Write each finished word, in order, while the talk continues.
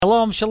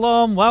Shalom,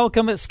 shalom,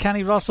 welcome. It's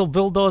Kenny Russell,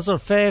 Bulldozer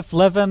Faith,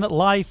 living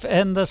life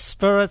in the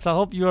Spirit. I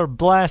hope you are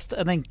blessed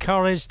and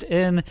encouraged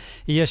in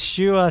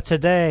Yeshua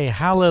today.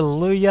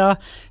 Hallelujah.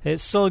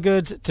 It's so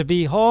good to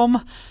be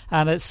home,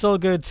 and it's so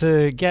good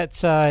to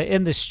get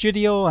in the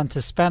studio and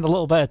to spend a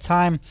little bit of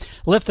time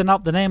lifting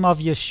up the name of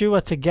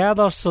Yeshua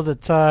together so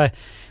that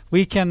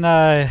we can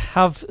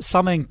have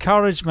some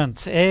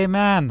encouragement.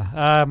 Amen.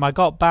 I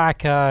got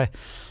back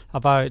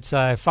about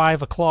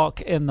 5 o'clock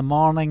in the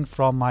morning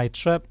from my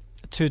trip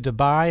to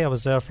Dubai. I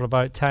was there for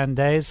about 10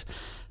 days.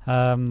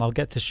 I'll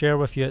get to share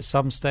with you at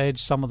some stage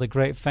some of the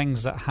great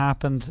things that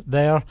happened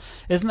there.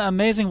 Isn't it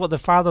amazing what the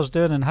Father's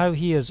doing and how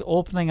He is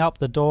opening up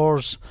the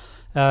doors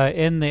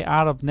in the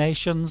Arab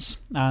nations?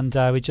 And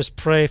we just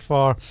pray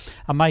for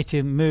a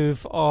mighty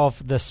move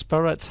of the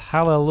Spirit.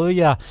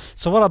 Hallelujah.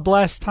 So what a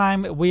blessed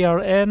time we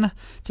are in.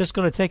 Just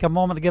going to take a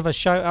moment to give a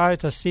shout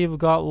out. I see we've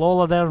got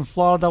Lola there in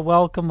Florida.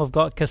 Welcome. We've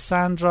got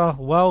Cassandra.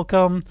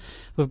 Welcome.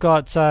 We've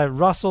got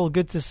Russell,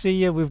 good to see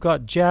you. We've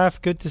got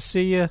Jeff, good to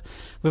see you.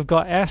 We've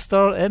got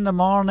Esther in the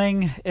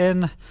morning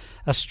in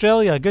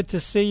Australia, good to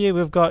see you.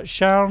 We've got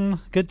Sharon,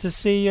 good to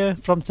see you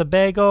from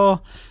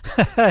Tobago.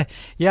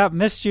 Yeah,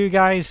 missed you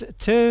guys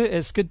too.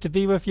 It's good to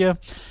be with you.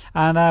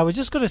 And we're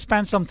just going to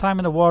spend some time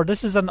in the Word.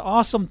 This is an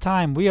awesome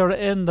time. We are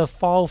in the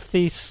fall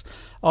feasts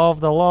of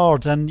the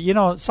Lord. And, you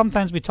know,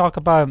 sometimes we talk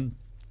about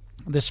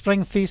the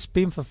spring feast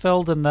being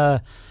fulfilled in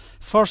the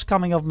first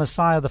coming of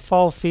Messiah, the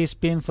fall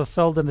feast being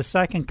fulfilled in the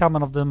second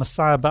coming of the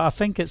Messiah. But I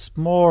think it's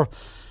more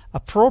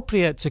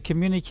appropriate to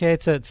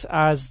communicate it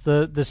as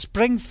the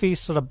spring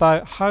feasts are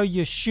about how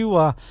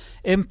Yeshua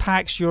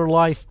impacts your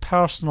life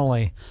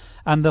personally,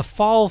 and the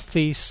fall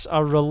feasts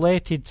are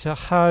related to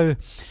how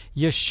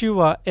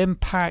Yeshua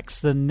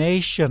impacts the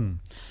nation.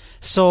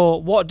 So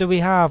what do we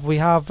have? We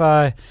have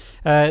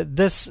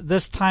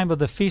this time of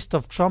the Feast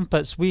of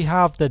Trumpets, we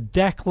have the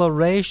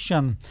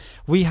declaration.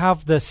 We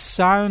have the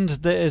sound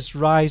that is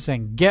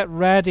rising. Get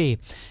ready.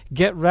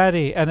 Get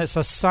ready. And it's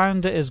a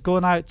sound that is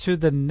going out to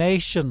the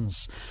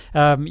nations.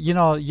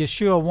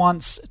 Yeshua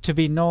wants to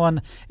be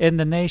known in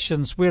the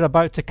nations. We're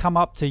about to come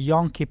up to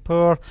Yom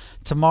Kippur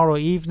tomorrow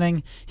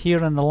evening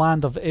here in the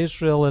land of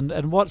Israel.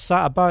 And what's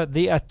that about?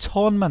 The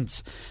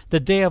atonement, the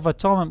Day of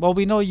Atonement. Well,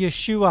 we know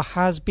Yeshua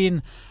has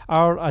been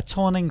our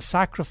atoning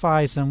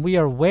sacrifice, and we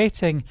are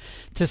waiting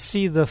to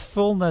see the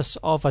fullness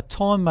of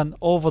atonement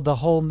over the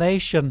whole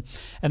nation.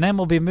 And then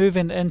we'll be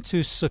moving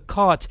into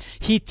Sukkot.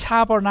 He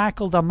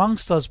tabernacled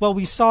amongst us. Well,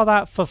 we saw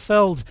that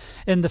fulfilled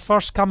in the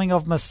first coming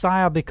of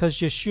Messiah, because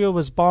Yeshua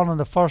was born on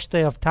the first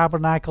day of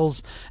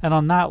Tabernacles, and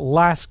on that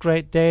last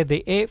great day,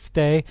 the 8th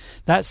day,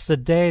 that's the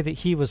day that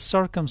He was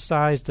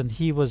circumcised and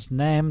He was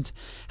named.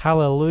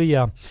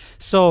 Hallelujah.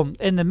 So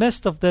in the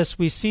midst of this,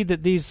 we see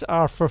that these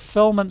are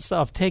fulfillments that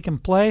have taken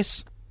place.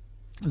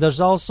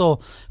 There's also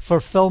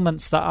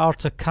fulfillments that are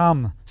to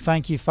come.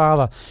 Thank you,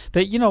 Father.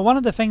 But, you know, one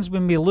of the things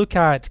when we look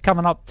at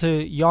coming up to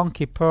Yom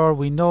Kippur,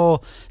 we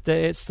know that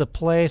it's the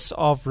place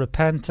of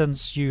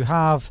repentance. You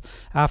have,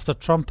 after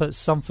trumpets,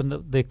 something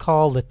that they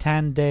call the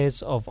 10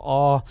 days of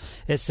awe.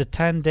 It's the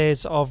 10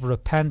 days of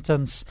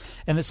repentance.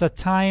 And it's a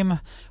time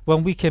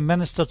when we can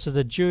minister to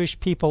the Jewish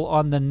people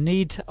on the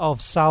need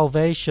of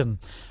salvation,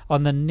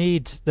 on the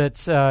need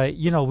that,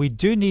 we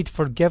do need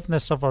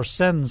forgiveness of our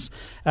sins.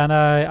 And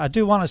I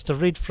do want us to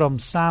read from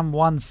Psalm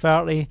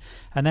 130,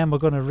 and then we're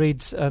going to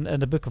read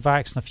in the book of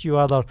Acts and a few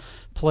other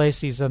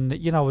places. And,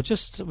 we're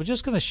just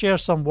going to share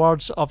some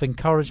words of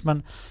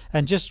encouragement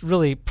and just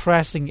really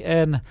pressing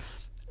in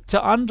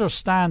to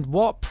understand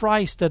what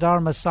price did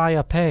our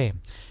Messiah pay.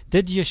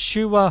 Did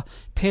Yeshua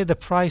pay the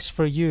price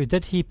for you?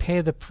 Did He pay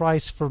the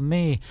price for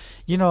me?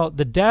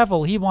 The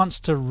devil, he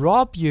wants to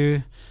rob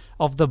you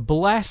of the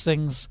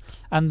blessings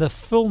and the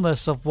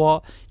fullness of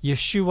what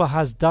Yeshua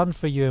has done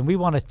for you. And we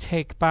want to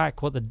take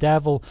back what the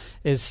devil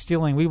is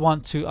stealing. We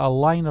want to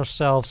align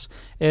ourselves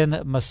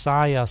in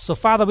Messiah. So,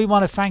 Father, we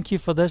want to thank You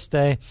for this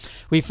day.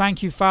 We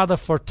thank You, Father,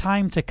 for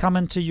time to come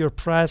into Your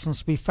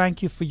presence. We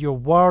thank You for Your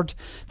word,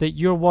 that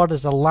Your word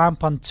is a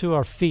lamp unto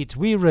our feet.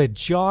 We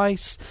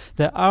rejoice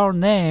that our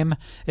name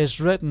is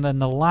written in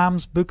the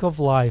Lamb's book of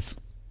life.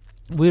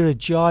 We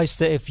rejoice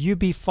that if You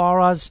be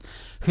for us,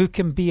 who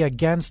can be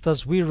against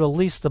us? We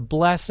release the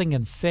blessing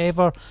and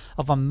favor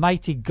of a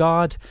mighty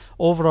God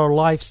over our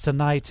lives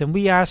tonight. And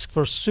we ask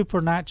for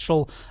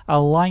supernatural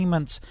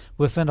alignment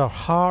within our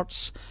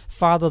hearts,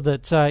 Father,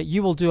 that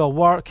You will do a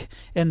work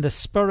in the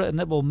Spirit and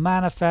it will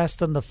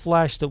manifest in the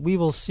flesh, that we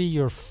will see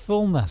Your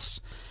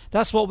fullness.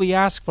 That's what we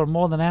ask for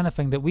more than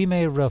anything, that we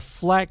may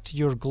reflect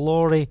Your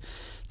glory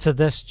to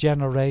this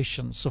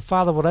generation. So,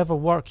 Father, whatever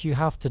work You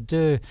have to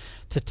do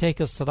to take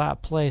us to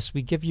that place,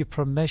 we give You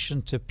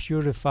permission to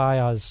purify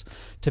us,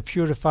 to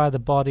purify the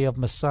body of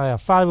Messiah.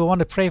 Father, we want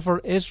to pray for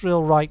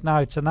Israel right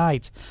now,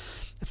 tonight.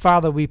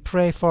 Father, we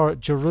pray for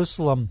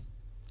Jerusalem,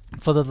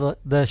 for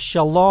the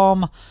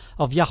shalom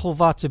of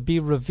Yahovah to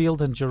be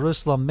revealed in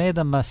Jerusalem. May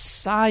the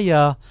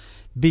Messiah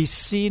be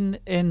seen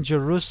in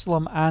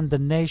Jerusalem and the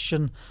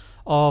nation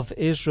of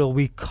Israel.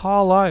 We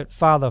call out,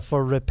 Father,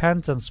 for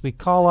repentance. We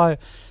call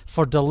out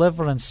for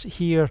deliverance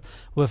here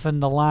within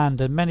the land.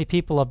 And many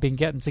people have been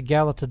getting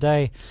together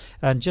today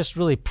and just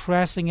really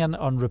pressing in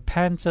on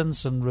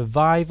repentance and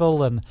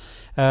revival. And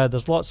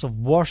there's lots of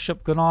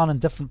worship going on in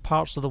different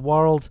parts of the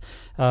world,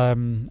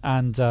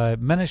 and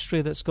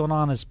ministry that's going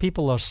on as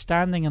people are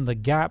standing in the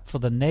gap for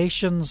the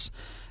nations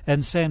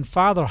and saying,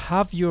 Father,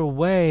 have your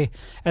way.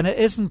 And it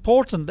is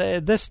important that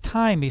at this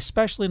time,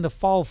 especially in the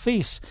fall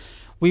feasts,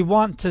 we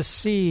want to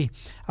see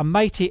a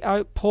mighty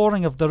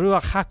outpouring of the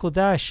Ruach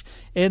HaKodesh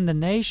in the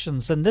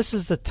nations. And this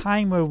is the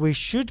time where we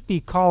should be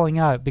calling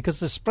out,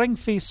 because the spring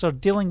feasts are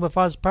dealing with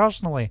us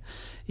personally.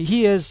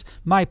 He is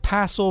my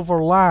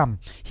Passover lamb.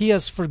 He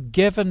has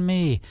forgiven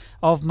me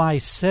of my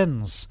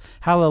sins.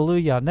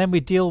 Hallelujah. And then we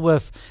deal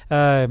with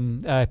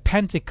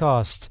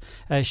Pentecost,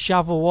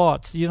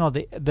 Shavuot,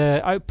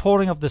 the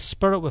outpouring of the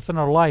Spirit within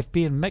our life,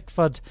 being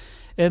mikvahd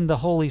in the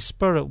Holy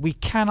Spirit. We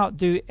cannot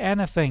do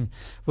anything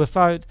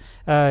without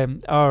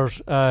our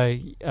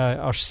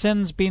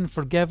sins being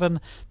forgiven,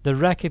 the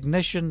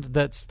recognition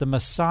that the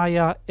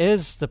Messiah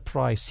is the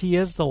price. He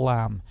is the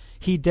Lamb.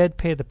 He did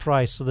pay the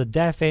price, so the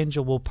death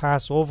angel will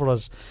pass over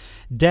us.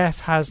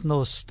 Death has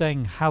no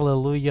sting,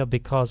 hallelujah,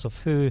 because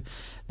of who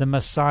the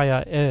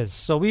Messiah is.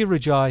 So we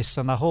rejoice,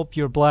 and I hope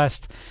you're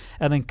blessed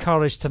and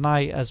encouraged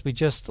tonight as we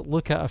just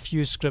look at a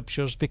few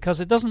scriptures, because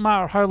it doesn't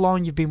matter how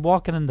long you've been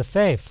walking in the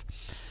faith.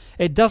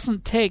 It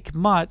doesn't take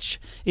much,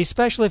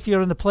 especially if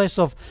you're in the place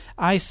of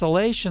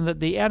isolation, that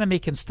the enemy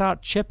can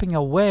start chipping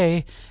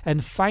away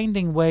and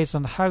finding ways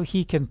on how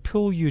he can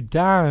pull you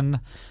down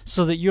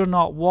so that you're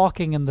not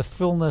walking in the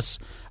fullness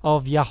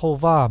of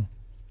Yahovah.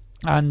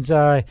 And,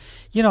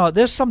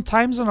 there's some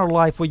times in our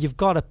life where you've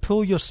got to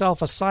pull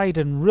yourself aside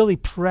and really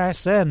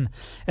press in.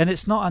 And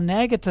it's not a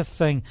negative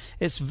thing.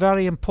 It's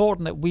very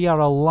important that we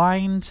are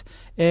aligned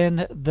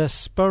in the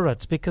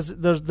Spirit, because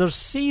there's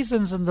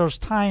seasons and there's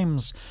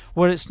times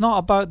where it's not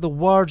about the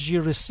words you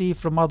receive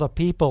from other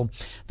people.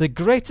 The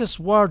greatest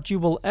word you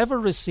will ever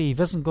receive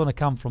isn't going to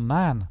come from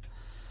man.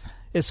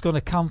 It's going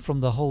to come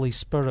from the Holy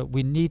Spirit.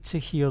 We need to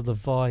hear the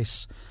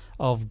voice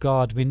of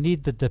God. We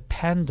need the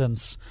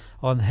dependence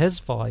on His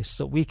voice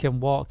so we can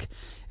walk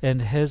in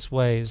His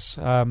ways.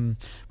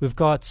 We've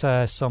got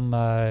some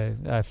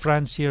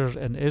friends here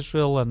in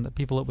Israel and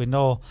people that we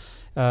know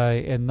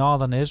in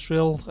northern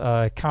Israel.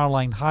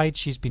 Caroline Hyde,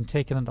 she's been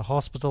taken into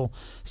hospital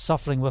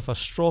suffering with a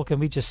stroke,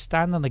 and we just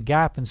stand in the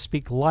gap and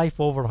speak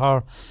life over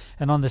her.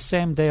 And on the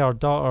same day, our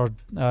daughter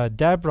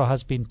Deborah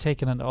has been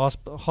taken into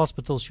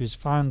hospital. She was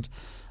found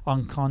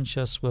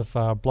unconscious with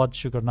blood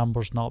sugar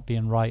numbers not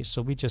being right.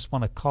 So we just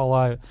want to call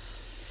out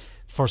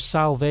for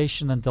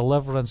salvation and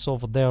deliverance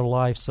over their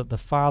lives, that the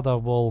Father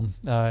will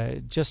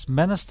just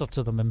minister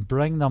to them and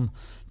bring them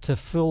to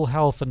full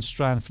health and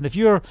strength. And if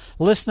you're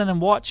listening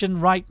and watching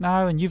right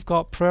now and you've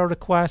got prayer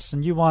requests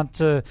and you want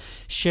to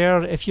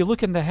share, if you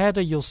look in the header,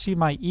 you'll see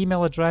my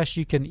email address.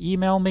 You can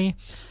email me,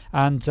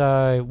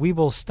 and we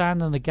will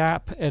stand in the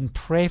gap and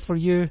pray for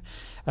you.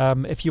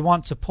 If you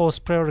want to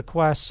post prayer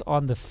requests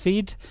on the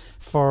feed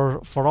for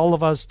all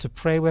of us to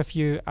pray with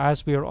you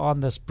as we are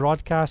on this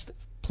broadcast,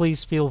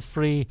 please feel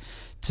free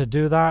to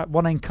do that. I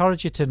want to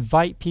encourage you to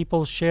invite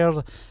people, share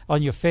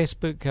on your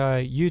Facebook,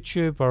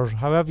 YouTube, or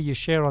however you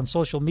share on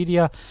social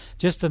media.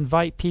 Just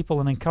invite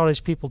people and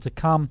encourage people to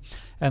come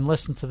and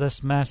listen to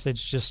this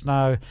message just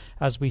now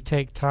as we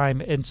take time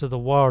into the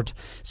Word.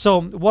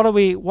 So what are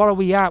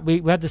we at?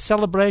 We had the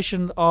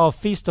celebration of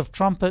Feast of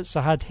Trumpets.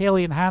 I had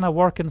Haley and Hannah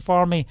working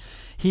for me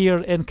here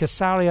in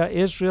Caesarea,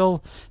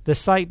 Israel, the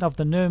sighting of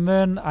the new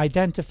moon,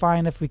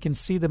 identifying if we can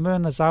see the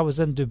moon, as I was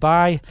in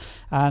Dubai.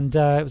 And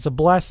it was a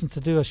blessing to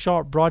do a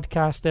short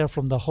broadcast there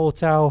from the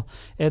hotel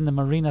in the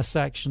marina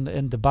section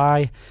in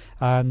Dubai.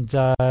 And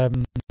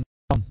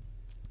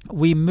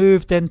we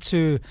moved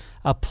into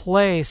a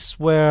place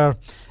where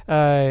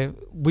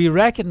we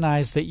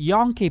recognize that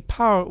Yom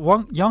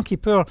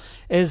Kippur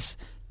is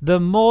the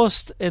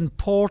most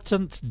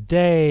important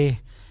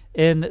day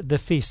in the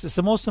feast. It's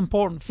the most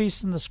important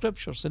feast in the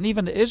scriptures. And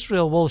even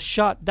Israel will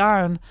shut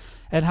down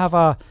and have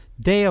a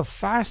day of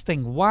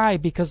fasting. Why?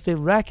 Because they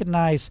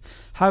recognize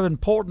how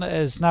important it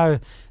is. Now,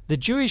 the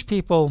Jewish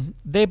people,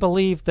 they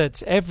believe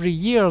that every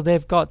year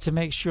they've got to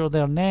make sure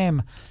their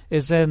name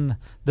is in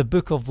the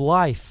book of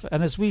life.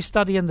 And as we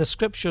study in the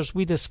scriptures,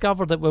 we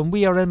discover that when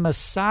we are in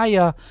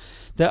Messiah,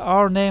 that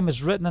our name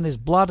is written in His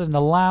blood in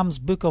the Lamb's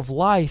book of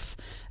life.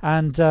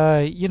 And,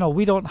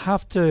 we don't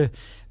have to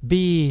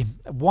be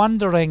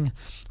wondering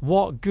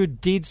what good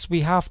deeds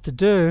we have to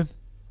do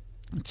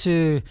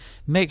to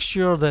make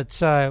sure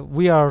that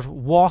we are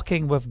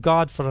walking with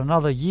God for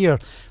another year.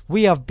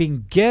 We have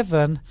been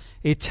given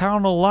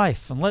eternal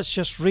life. And let's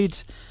just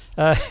read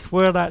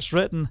where that's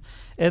written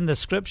in the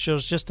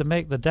scriptures just to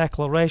make the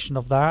declaration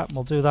of that.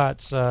 We'll do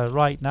that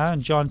right now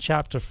in John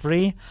chapter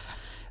 3.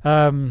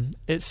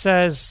 It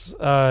says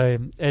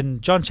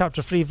in John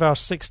chapter 3 verse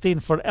 16,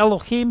 "For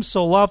Elohim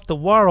so loved the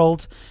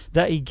world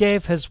that He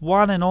gave His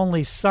one and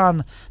only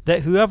Son,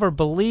 that whoever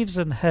believes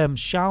in Him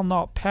shall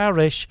not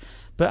perish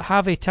but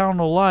have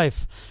eternal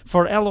life.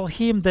 For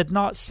Elohim did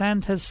not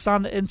send his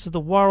Son into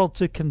the world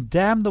to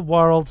condemn the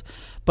world,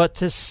 but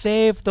to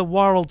save the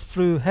world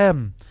through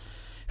him.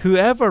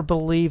 Whoever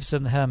believes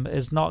in him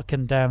is not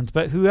condemned,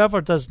 but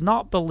whoever does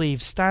not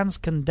believe stands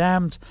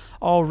condemned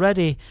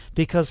already,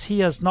 because he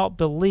has not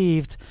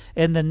believed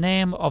in the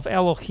name of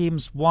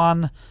Elohim's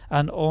one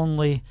and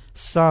only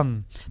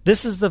Son.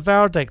 This is the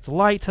verdict.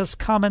 Light has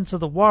come into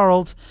the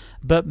world,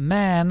 but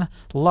men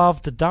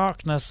loved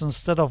darkness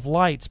instead of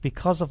light,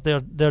 because of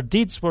their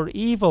deeds were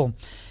evil.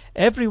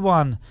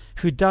 Everyone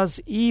who does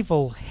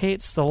evil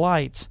hates the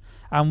light,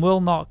 and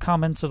will not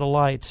come into the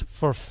light,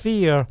 for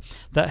fear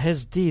that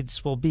his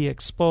deeds will be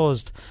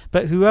exposed.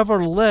 But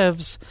whoever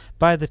lives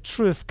by the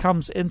truth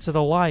comes into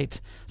the light,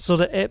 so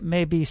that it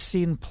may be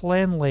seen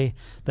plainly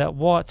that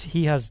what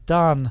he has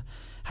done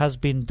has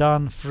been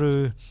done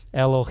through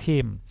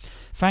Elohim.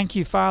 Thank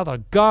you,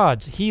 Father.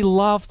 God, he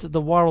loved the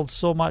world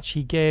so much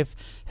he gave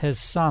his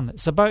Son.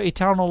 It's about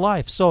eternal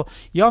life. So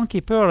Yom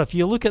Kippur, if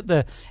you look at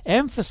the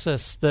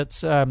emphasis that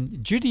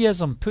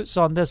Judaism puts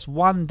on this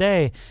one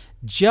day,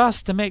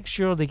 just to make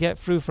sure they get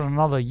through for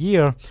another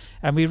year.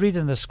 And we read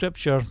in the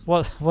scripture,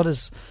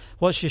 what's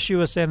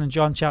Yeshua saying in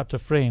John chapter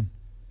 3?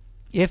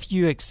 If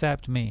you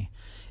accept me,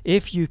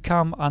 if you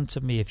come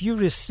unto me, if you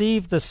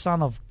receive the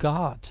Son of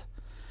God,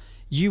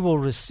 you will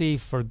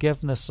receive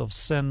forgiveness of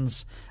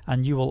sins,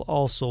 and you will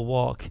also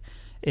walk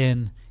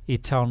in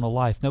eternal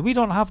life. Now, we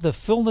don't have the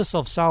fullness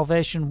of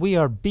salvation. We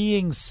are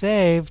being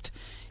saved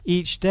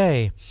each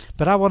day.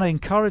 But I want to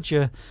encourage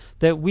you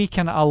that we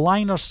can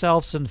align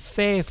ourselves in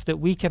faith, that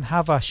we can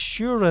have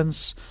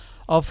assurance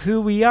of who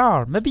we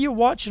are. Maybe you're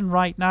watching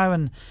right now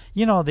and,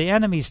 the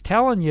enemy's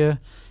telling you,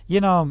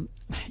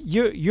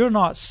 you're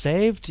not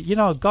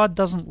saved. God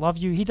doesn't love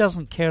you. He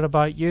doesn't care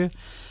about you.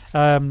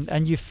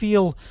 And you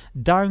feel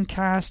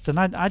downcast. And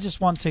I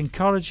just want to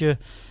encourage you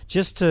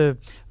just to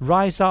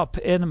rise up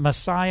in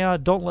Messiah.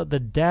 Don't let the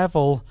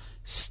devil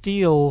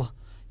steal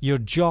your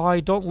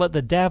joy. Don't let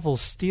the devil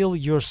steal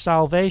your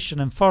salvation.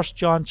 In 1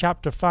 John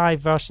chapter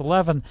 5 verse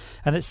 11,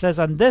 and it says,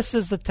 and this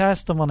is the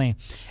testimony,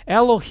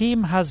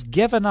 Elohim has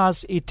given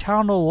us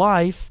eternal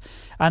life,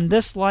 and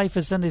this life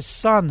is in his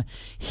Son.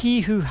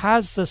 He who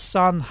has the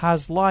Son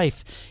has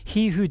life.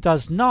 He who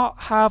does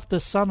not have the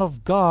Son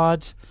of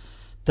God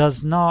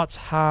does not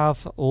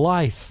have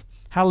life.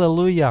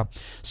 Hallelujah.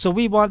 So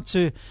we want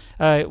to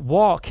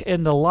walk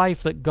in the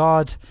life that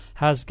God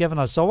has given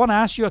us. So I want to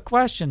ask you a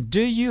question.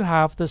 Do you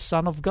have the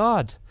Son of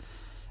God?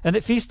 And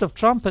at Feast of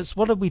Trumpets,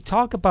 what did we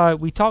talk about?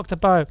 We talked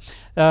about,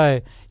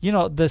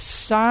 the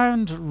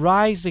sound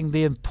rising,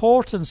 the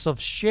importance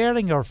of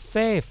sharing our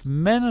faith,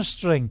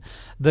 ministering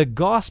the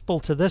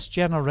gospel to this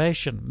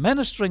generation,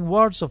 ministering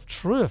words of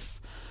truth,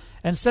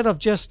 instead of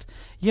just,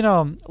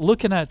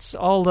 looking at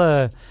all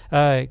the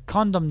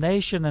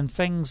condemnation and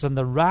things and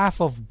the wrath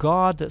of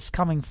God that's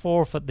coming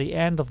forth at the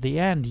end of the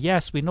end.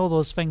 Yes, we know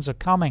those things are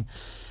coming.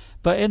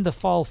 But in the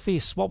fall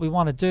feast, what we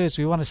want to do is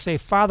we want to say,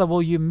 Father,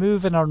 will you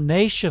move in our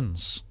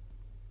nations?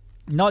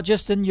 Not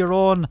just in your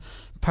own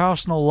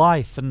personal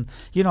life. And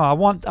I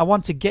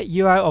want to get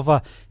you out of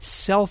a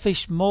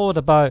selfish mode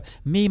about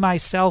me,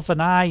 myself,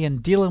 and I,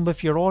 and dealing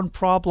with your own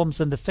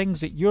problems and the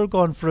things that you're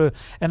going through,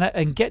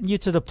 and getting you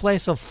to the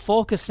place of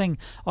focusing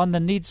on the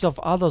needs of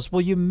others.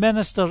 Will you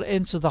minister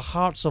into the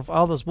hearts of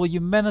others? Will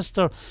you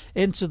minister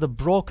into the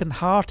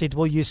brokenhearted?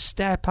 Will you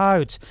step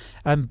out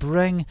and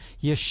bring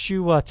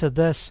Yeshua to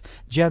this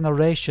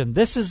generation?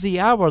 This is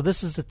the hour.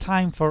 This is the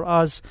time for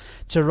us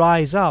to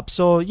rise up.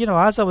 So,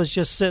 as I was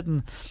just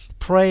sitting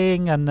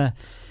praying and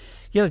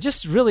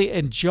just really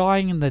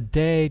enjoying the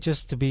day,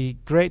 just to be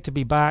great to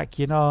be back.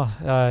 It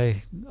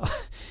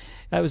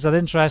was an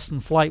interesting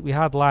flight we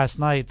had last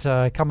night,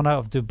 coming out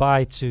of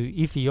Dubai to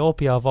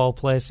Ethiopia, of all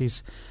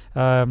places.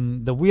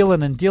 The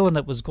wheeling and dealing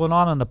that was going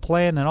on the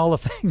plane and all the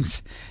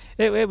things,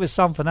 it was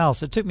something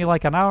else. It took me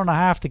like an hour and a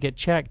half to get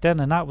checked in,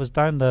 and that was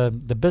down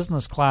the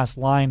business class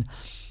line,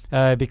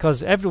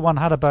 because everyone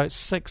had about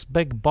 6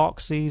 big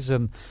boxes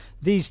and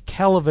these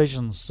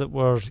televisions that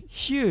were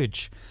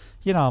huge.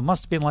 It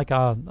must have been like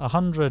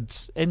 100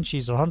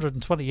 inches or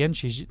 120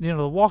 inches.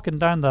 Walking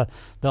down the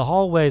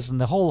hallways,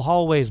 and the whole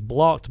hallway is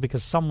blocked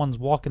because someone's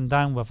walking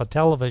down with a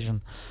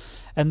television.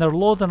 And they're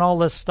loading all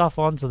this stuff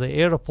onto the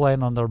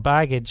airplane on their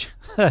baggage.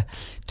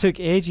 Took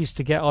ages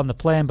to get on the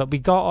plane, but we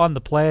got on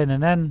the plane,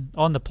 and then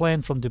on the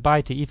plane from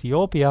Dubai to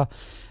Ethiopia,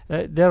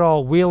 they're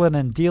all wheeling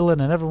and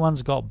dealing, and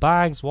everyone's got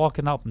bags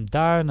walking up and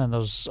down, and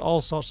there's all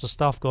sorts of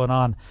stuff going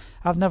on.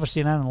 I've never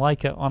seen anything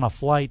like it on a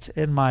flight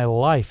in my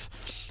life.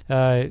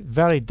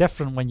 Very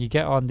different when you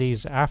get on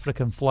these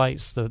African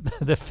flights,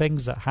 the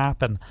things that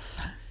happen.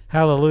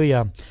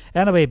 Hallelujah.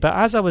 Anyway, but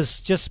as I was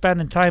just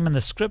spending time in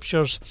the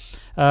scriptures,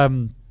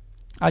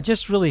 I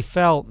just really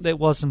felt it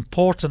was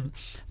important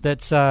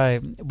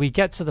that we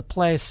get to the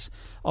place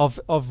of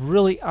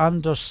really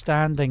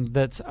understanding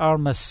that our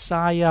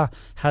Messiah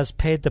has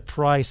paid the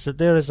price, that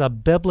there is a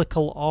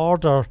biblical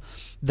order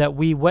that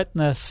we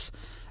witness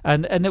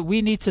and that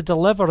we need to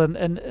deliver.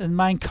 And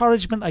my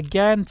encouragement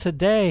again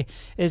today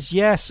is,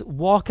 yes,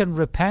 walk in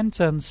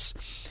repentance,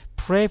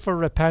 pray for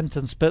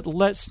repentance, but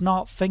let's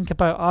not think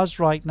about us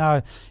right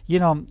now.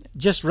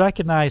 Just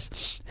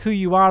recognize who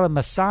you are in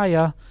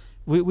Messiah.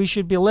 We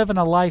should be living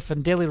a life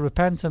in daily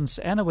repentance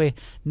anyway.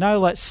 Now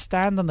let's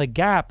stand in the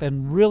gap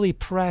and really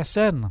press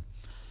in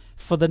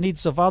for the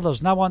needs of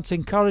others. Now I want to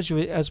encourage you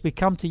as we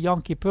come to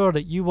Yom Kippur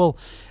that you will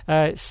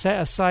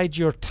set aside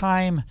your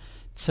time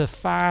to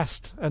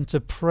fast and to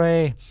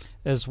pray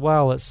as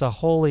well. It's a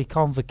holy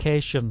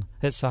convocation.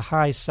 It's a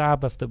high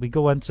Sabbath that we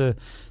go into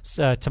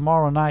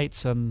tomorrow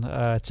night and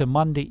to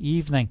Monday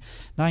evening.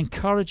 And I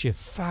encourage you,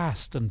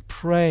 fast and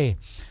pray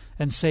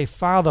and say,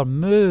 Father,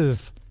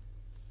 move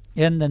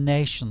in the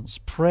nations.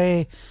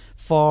 Pray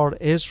for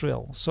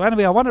Israel. So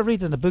anyway, I want to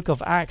read in the book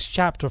of Acts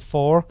chapter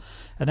 4,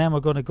 and then we're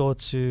going to go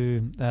to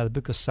the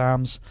book of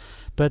Psalms.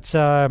 But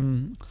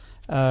I'm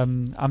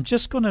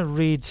just going to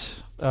read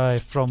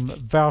from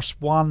verse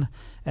 1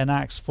 in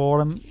Acts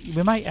 4, and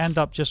we might end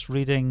up just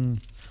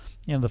reading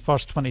the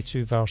first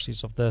 22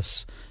 verses of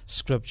this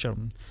scripture.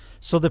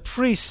 So the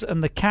priests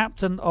and the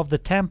captain of the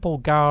temple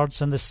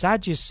guards and the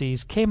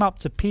Sadducees came up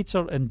to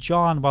Peter and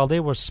John while they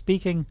were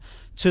speaking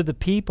to the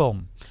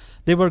people.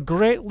 They were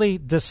greatly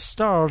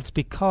disturbed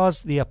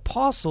because the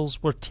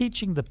apostles were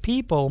teaching the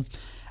people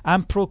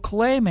and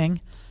proclaiming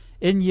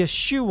in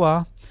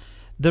Yeshua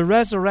the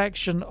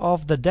resurrection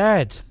of the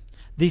dead.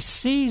 They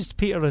seized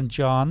Peter and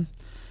John,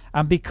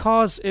 and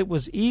because it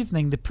was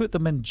evening, they put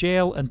them in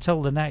jail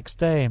until the next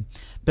day.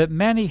 But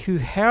many who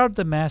heard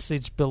the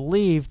message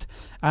believed,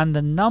 and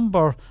the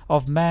number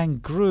of men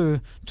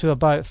grew to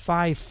about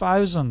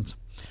 5,000.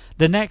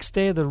 The next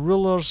day the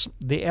rulers,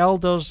 the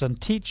elders, and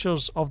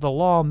teachers of the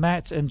law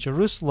met in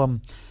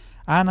Jerusalem.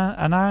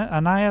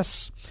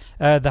 Ananias,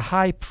 the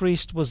high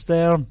priest, was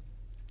there,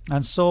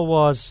 and so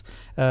was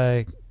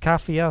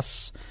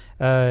Caiaphas,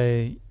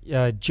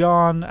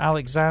 John,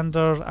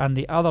 Alexander, and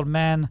the other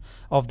men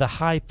of the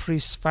high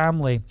priest's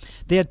family.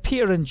 They had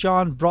Peter and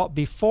John brought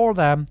before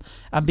them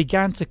and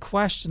began to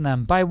question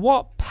them. By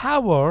what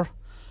power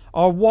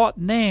or what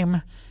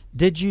name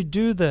did you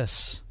do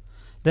this?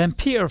 Then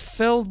Peter,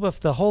 filled with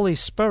the Holy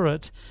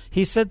Spirit,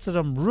 he said to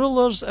them,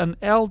 rulers and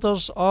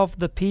elders of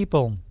the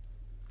people,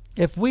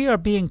 if we are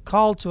being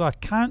called to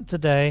account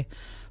today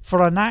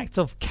for an act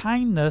of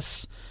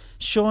kindness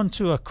shown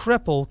to a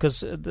cripple, because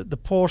the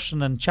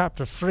portion in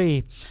chapter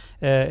 3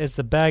 is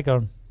the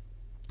beggar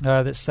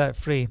that's set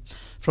free.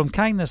 From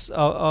kindness,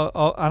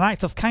 an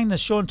act of kindness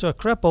shown to a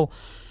cripple,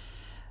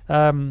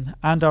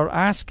 and are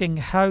asking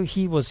how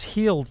he was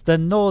healed,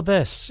 then know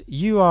this,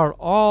 you are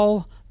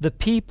all the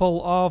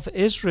people of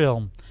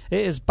Israel.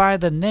 It is by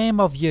the name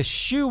of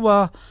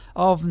Yeshua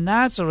of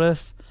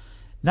Nazareth,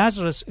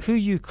 who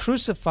you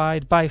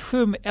crucified, by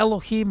whom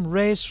Elohim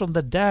raised from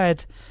the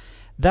dead,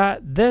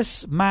 that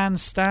this man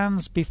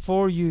stands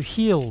before you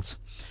healed.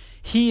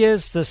 He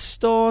is the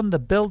stone the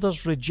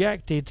builders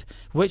rejected,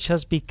 which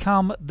has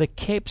become the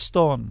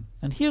capstone.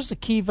 And here's the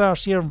key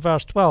verse here in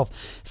verse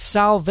 12.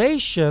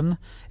 Salvation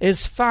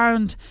is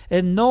found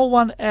in no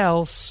one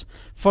else,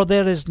 for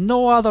there is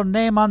no other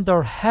name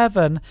under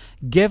heaven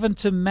given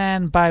to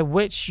men by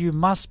which you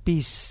must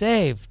be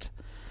saved.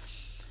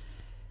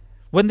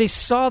 When they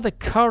saw the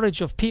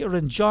courage of Peter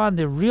and John,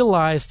 they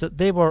realized that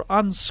they were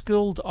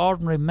unschooled,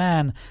 ordinary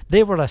men.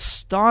 They were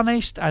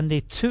astonished, and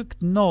they took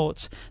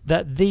note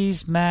that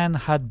these men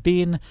had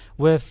been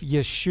with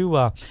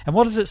Yeshua. And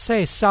what does it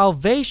say?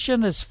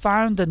 Salvation is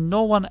found in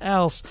no one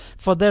else,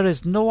 for there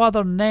is no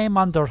other name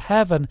under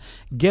heaven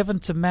given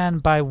to men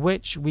by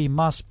which we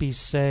must be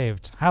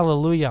saved.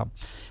 Hallelujah.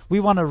 We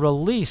want to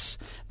release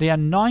the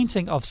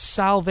anointing of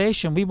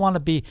salvation. We want to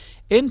be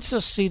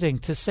interceding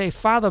to say,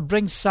 Father,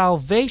 bring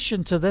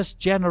salvation to this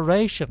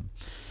generation.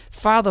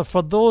 Father,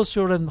 for those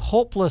who are in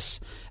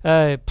hopeless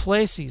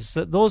places,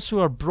 that those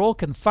who are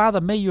broken, Father,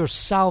 may your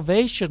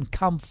salvation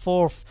come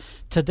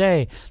forth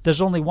today.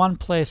 There's only one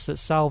place that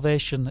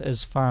salvation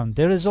is found.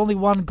 There is only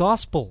one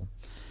gospel.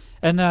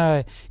 And,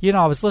 I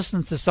was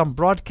listening to some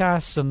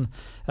broadcasts, and,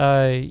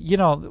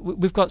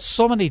 we've got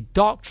so many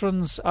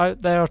doctrines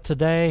out there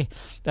today,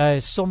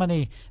 so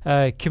many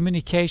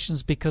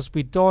communications, because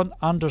we don't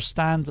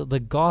understand the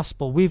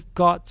gospel. We've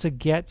got to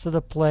get to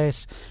the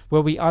place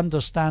where we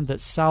understand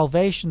that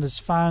salvation is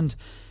found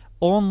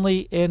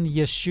only in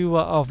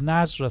Yeshua of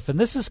Nazareth. And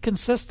this is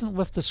consistent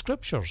with the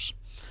scriptures.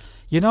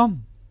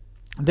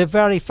 The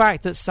very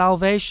fact that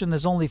salvation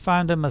is only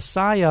found in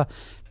Messiah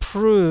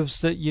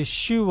proves that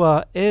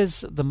Yeshua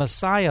is the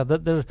Messiah,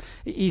 that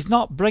he's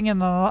not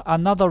bringing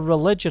another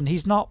religion.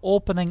 He's not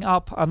opening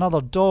up another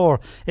door.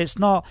 It's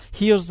not,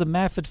 here's the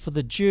method for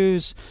the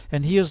Jews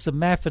and here's the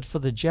method for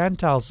the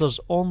Gentiles. There's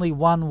only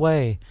one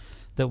way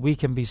that we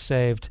can be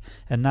saved,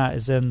 and that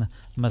is in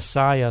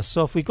Messiah.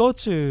 So if we go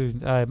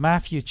to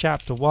Matthew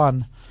chapter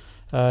 1,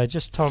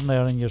 just turn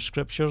there in your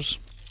scriptures.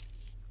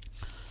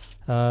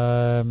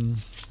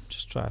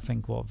 Just try to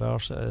think what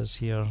verse it is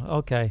here.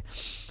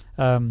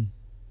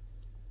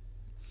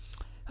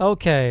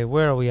 Okay,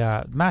 where are we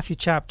at? Matthew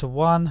chapter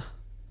 1.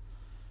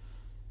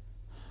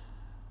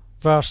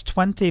 verse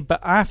 20. But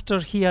after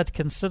he had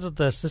considered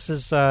this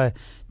is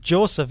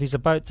Joseph. He's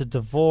about to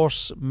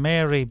divorce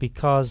Mary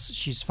because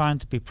she's found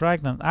to be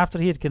pregnant. After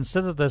he had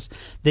considered this,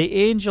 the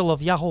angel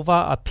of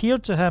Yahovah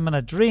appeared to him in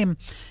a dream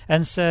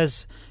and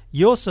says,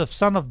 Joseph,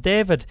 son of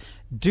David,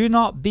 do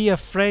not be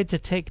afraid to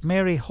take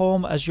Mary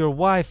home as your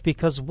wife,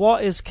 because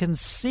what is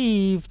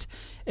conceived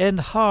in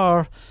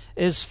her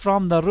is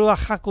from the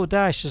Ruach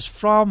HaKodesh, is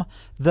from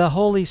the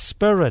Holy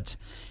Spirit.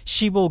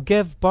 She will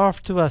give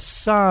birth to a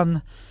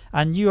son,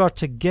 and you are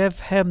to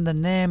give him the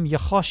name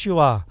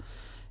Yeshua,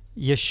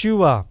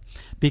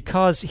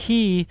 because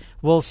he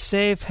will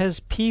save his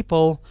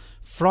people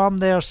from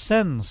their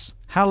sins.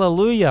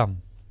 Hallelujah.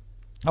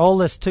 All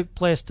this took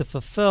place to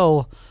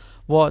fulfill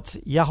what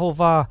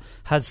Yahovah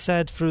had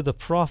said through the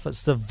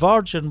prophets. The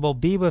virgin will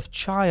be with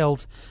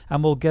child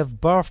and will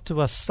give birth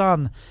to a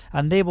son,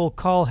 and they will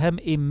call him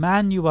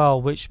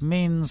Emmanuel, which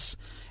means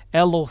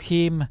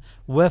Elohim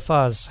with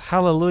us.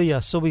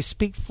 Hallelujah. So we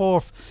speak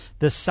forth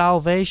the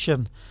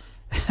salvation.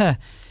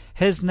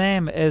 His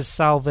name is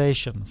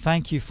salvation.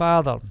 Thank you,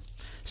 Father.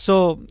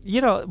 So,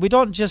 we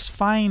don't just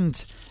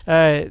find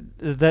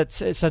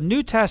that it's a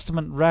New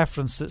Testament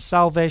reference that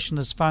salvation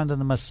is found in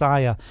the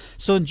Messiah.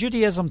 So in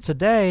Judaism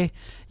today,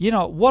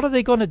 what are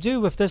they going to do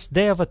with this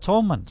Day of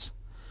Atonement?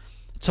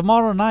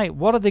 Tomorrow night,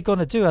 what are they going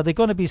to do? Are they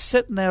going to be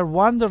sitting there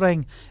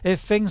wondering if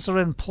things are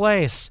in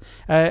place?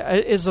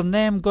 Is their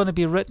name going to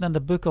be written in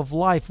the book of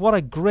life? What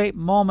a great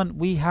moment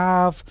we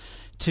have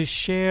to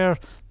share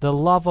the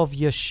love of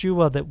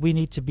Yeshua, that we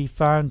need to be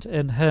found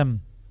in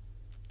him.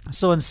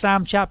 So in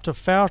Psalm chapter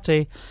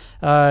 30,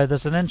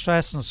 there's an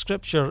interesting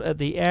scripture at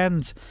the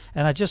end,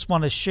 and I just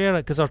want to share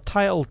it because our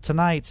title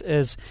tonight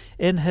is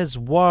In His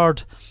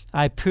Word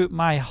I Put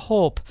My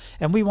Hope,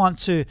 and we want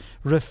to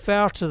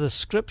refer to the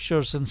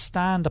scriptures and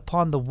stand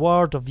upon the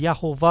word of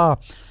Yahovah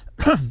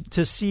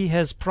to see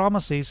his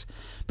promises,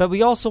 but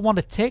we also want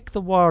to take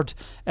the word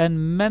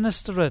and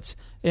minister it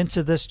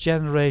into this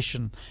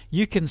generation.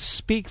 You can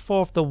speak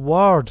forth the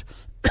word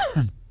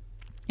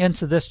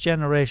into this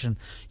generation.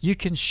 You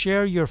can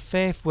share your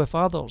faith with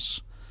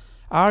others.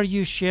 Are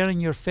you sharing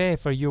your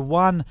faith? Are you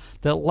one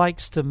that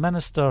likes to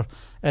minister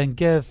and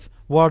give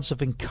words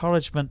of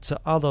encouragement to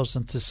others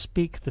and to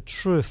speak the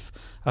truth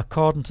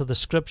according to the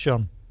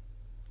scripture?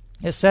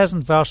 It says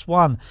in verse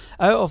 1,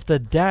 out of the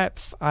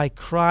depth I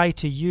cry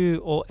to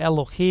you, O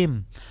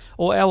Elohim.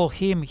 O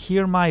Elohim,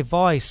 hear my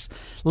voice.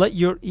 Let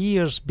your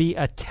ears be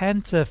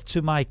attentive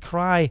to my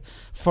cry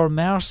for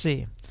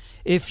mercy.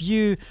 If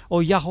you, O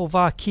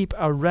Yahovah, keep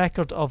a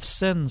record of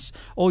sins,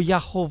 O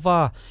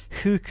Yahovah,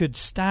 who could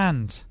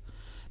stand?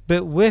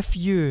 But with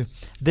you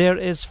there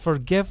is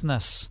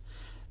forgiveness.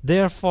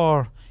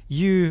 Therefore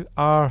you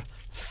are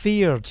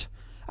feared.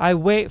 I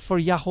wait for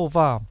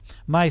Yahovah.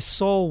 My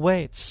soul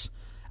waits,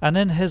 and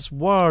in his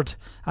word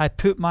I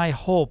put my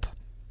hope.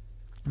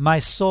 My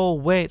soul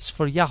waits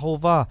for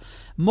Yahovah.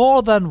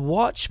 More than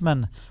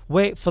watchmen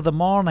wait for the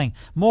morning.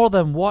 More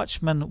than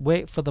watchmen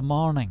wait for the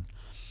morning.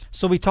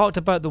 So we talked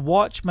about the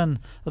watchmen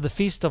of the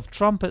Feast of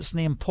Trumpets and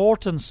the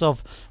importance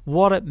of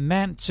what it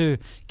meant to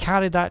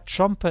carry that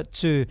trumpet,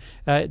 to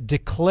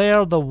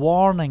declare the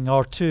warning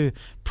or to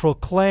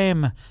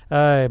proclaim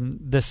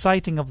the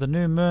sighting of the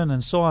new moon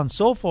and so on and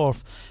so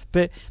forth.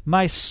 But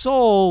my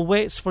soul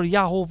waits for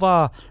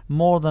Yahovah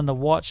more than the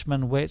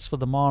watchman waits for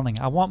the morning.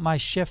 I want my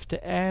shift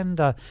to end.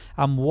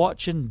 I'm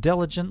watching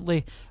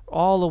diligently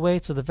all the way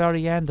to the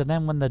very end, and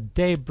then when the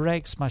day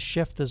breaks, my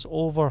shift is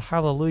over.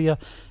 Hallelujah.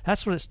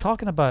 That's what it's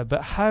talking about.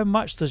 But how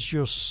much does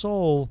your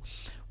soul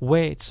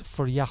wait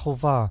for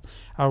Yahovah?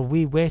 Are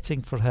we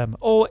waiting for him?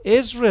 O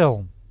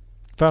Israel,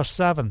 verse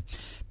 7,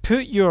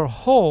 put your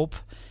hope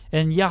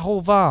in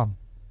Yahovah,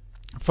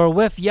 for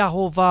with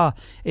Yahovah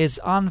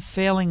is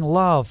unfailing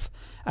love,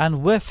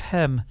 and with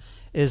him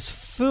is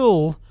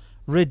full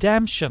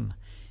redemption.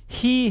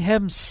 He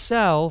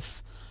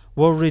himself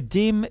will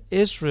redeem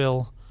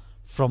Israel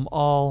from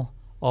all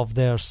of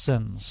their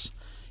sins.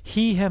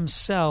 He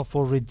himself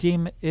will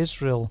redeem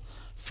Israel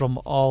from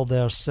all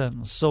their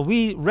sins. So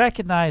we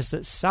recognize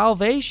that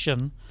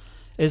salvation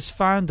is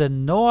found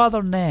in no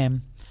other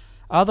name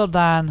other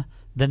than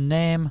the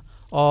name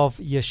of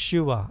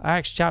Yeshua.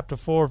 Acts chapter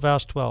 4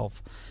 verse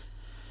 12.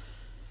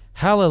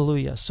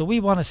 Hallelujah. So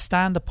we want to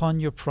stand upon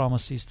your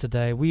promises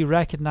today. We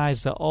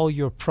recognize that all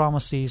your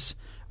promises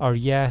are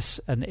yes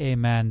and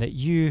amen, that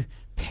you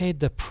paid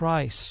the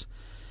price.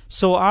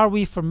 So are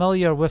we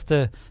familiar with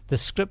the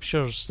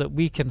scriptures that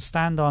we can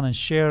stand on and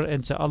share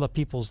into other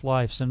people's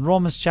lives? In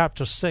Romans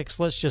chapter 6,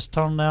 let's just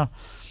turn there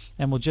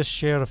and we'll just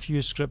share a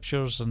few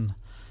scriptures and,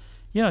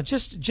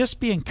 just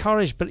be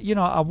encouraged. But,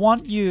 I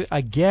want you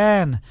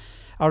again,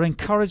 our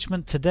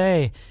encouragement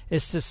today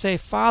is to say,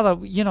 Father,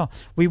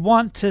 we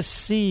want to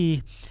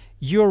see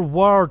your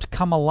word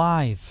come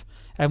alive,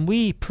 and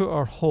we put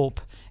our hope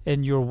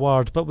in your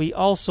word. But we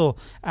also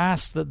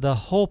ask that the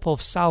hope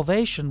of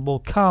salvation will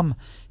come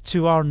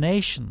to our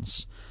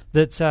nations,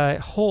 that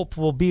hope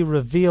will be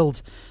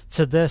revealed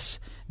to this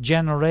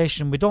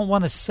generation. We don't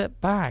want to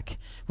sit back.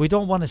 We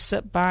don't want to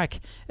sit back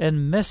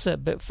and miss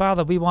it. But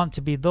Father, we want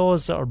to be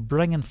those that are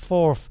bringing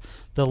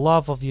forth the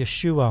love of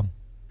Yeshua.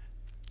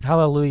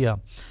 Hallelujah.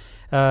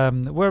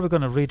 Where are we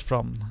going to read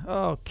from?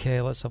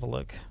 Okay, let's have a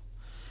look.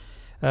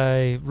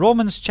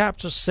 Romans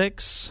chapter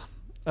 6,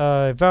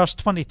 verse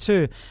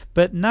 22.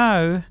 But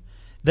now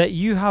that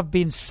you have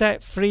been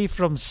set free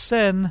from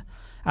sin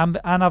and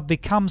have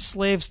become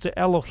slaves to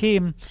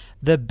Elohim,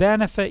 the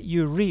benefit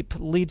you reap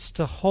leads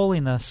to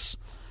holiness,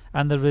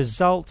 and the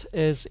result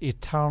is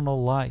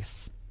eternal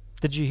life.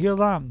 Did you hear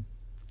that?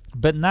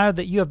 But now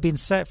that you have been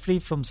set free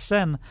from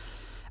sin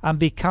and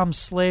become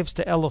slaves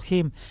to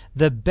Elohim,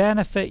 the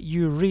benefit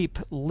you reap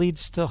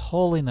leads to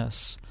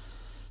holiness.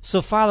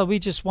 So, Father, we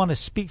just want to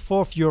speak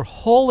forth your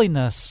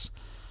holiness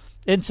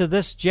into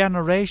this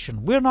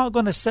generation. We're not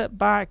going to sit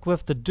back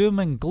with the doom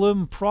and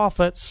gloom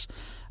prophets.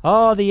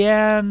 Oh, the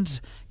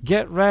end,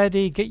 get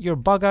ready, get your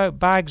bug-out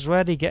bags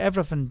ready, get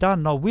everything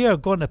done. No, we are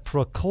going to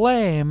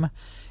proclaim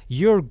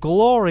your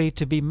glory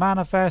to be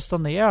manifest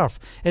on the earth.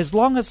 As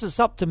long as it's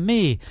up to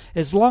me,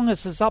 as long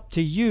as it's up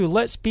to you,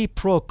 let's be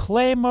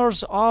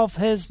proclaimers of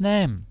his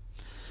name.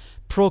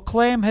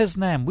 Proclaim his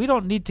name. We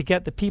don't need to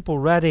get the people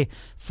ready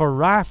for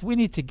wrath. We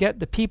need to get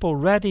the people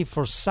ready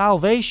for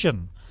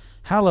salvation.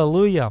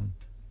 Hallelujah.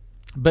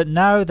 But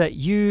now that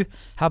you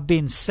have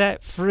been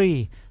set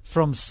free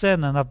from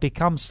sin and have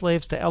become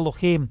slaves to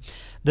Elohim,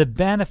 the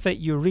benefit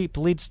you reap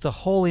leads to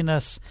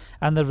holiness,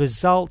 and the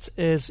result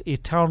is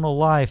eternal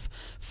life.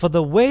 For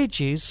the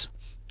wages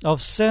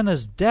of sin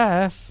is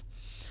death,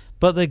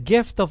 but the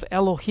gift of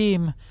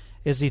Elohim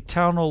is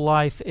eternal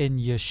life in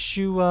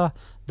Yeshua,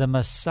 the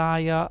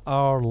Messiah,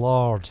 our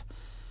Lord.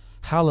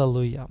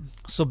 Hallelujah.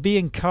 So be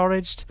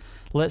encouraged.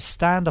 Let's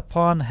stand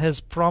upon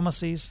his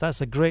promises.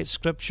 That's a great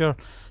scripture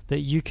that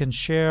you can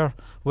share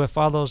with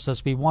others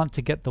as we want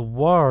to get the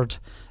word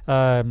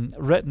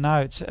written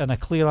out in a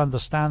clear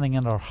understanding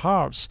in our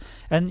hearts.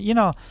 And,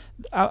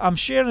 I'm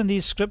sharing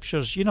these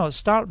scriptures.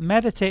 Start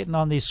meditating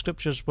on these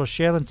scriptures we're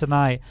sharing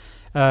tonight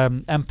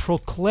and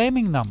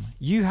proclaiming them.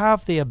 You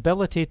have the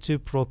ability to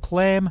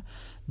proclaim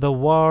the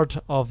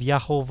word of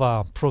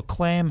Yahovah.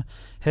 Proclaim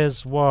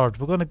his word.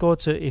 We're going to go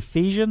to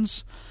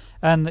Ephesians.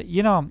 And,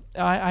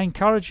 I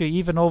encourage you,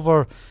 even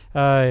over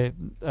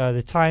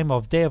the time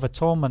of Day of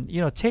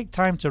Atonement, take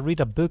time to read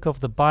a book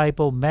of the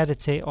Bible,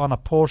 meditate on a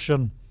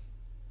portion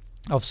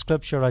of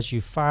Scripture as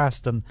you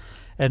fast, and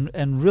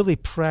really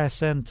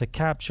press in to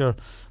capture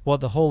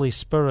what the Holy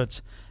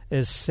Spirit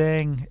is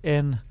saying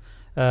in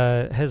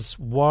his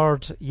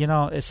word.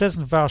 It says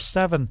in verse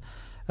 7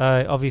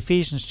 of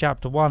Ephesians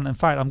chapter 1. In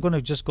fact, I'm going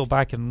to just go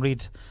back and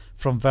read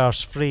from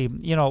verse 3.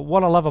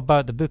 What I love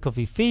about the book of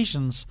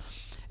Ephesians,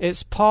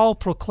 it's Paul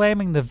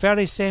proclaiming the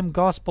very same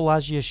gospel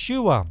as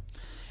Yeshua.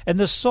 And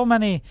there's so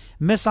many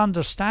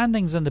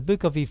misunderstandings in the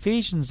book of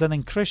Ephesians and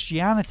in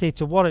Christianity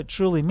to what it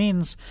truly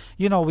means.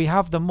 We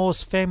have the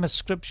most famous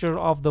scripture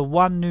of the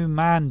one new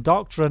man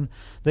doctrine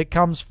that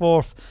comes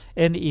forth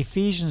in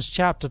Ephesians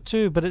chapter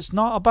 2. But it's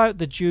not about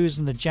the Jews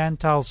and the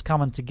Gentiles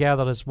coming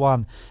together as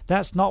one.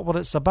 That's not what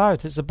it's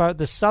about. It's about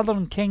the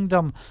southern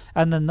kingdom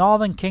and the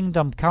northern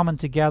kingdom coming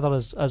together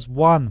as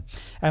one.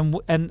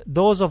 And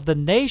those of the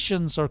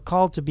nations are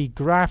called to be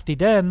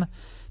grafted in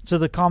to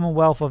the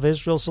commonwealth of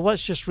Israel. So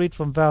let's just read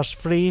from verse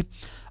 3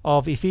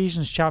 of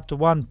Ephesians chapter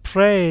 1.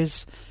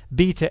 Praise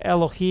be to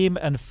Elohim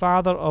and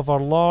Father of our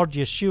Lord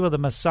Yeshua the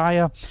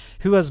Messiah,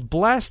 who has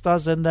blessed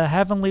us in the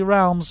heavenly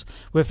realms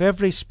with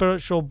every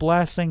spiritual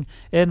blessing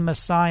in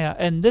Messiah.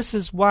 And this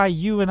is why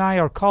you and I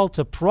are called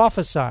to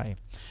prophesy.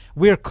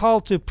 We are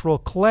called to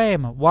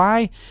proclaim.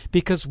 Why?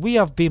 Because we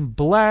have been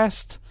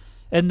blessed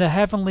in the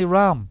heavenly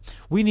realm.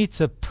 We need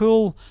to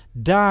pull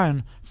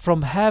down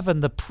from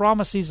heaven the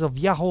promises of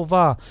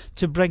Yahovah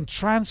to bring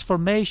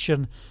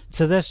transformation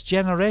to this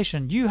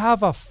generation. You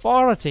have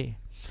authority.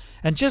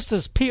 And just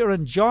as Peter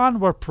and John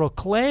were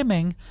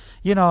proclaiming,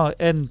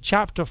 in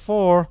chapter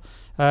 4,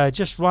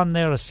 just run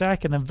there a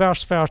second, in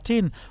verse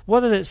 13, what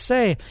did it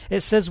say?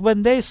 It says,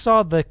 when they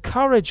saw the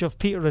courage of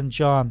Peter and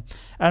John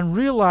and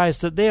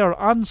realized that they are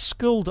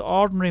unschooled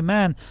ordinary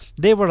men,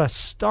 they were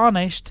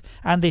astonished,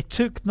 and they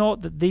took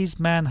note that these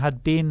men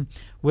had been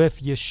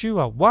with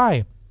Yeshua.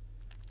 Why?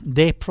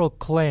 They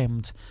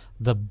proclaimed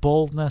the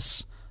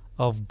boldness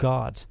of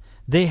God.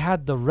 They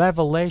had the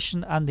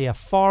revelation and the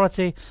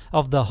authority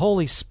of the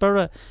Holy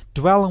Spirit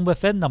dwelling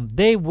within them.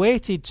 They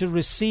waited to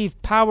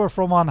receive power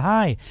from on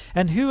high.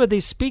 And who are they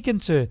speaking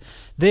to?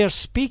 They are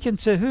speaking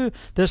to who?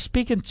 They're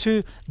speaking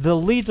to the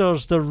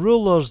leaders, the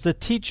rulers, the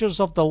teachers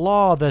of the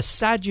law, the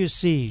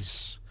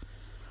Sadducees.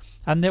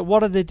 And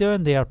what are they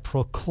doing? They are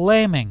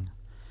proclaiming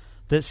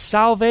that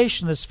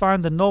salvation is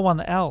found in no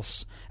one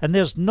else, and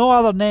there's no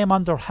other name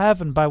under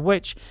heaven by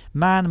which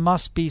man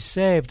must be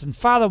saved. And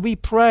Father, we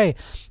pray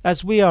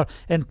as we are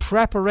in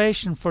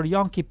preparation for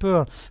Yom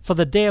Kippur, for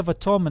the Day of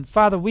Atonement,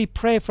 Father, we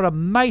pray for a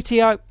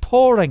mighty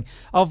outpouring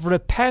of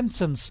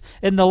repentance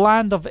in the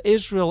land of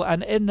Israel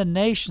and in the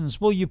nations.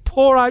 Will you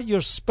pour out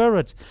your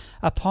Spirit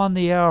upon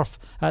the earth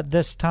at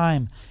this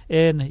time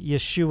in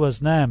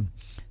Yeshua's name?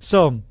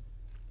 So,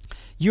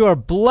 you are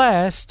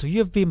blessed, you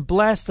have been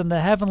blessed in the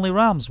heavenly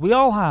realms. We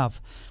all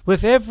have,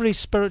 with every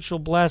spiritual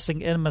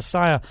blessing in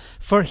Messiah.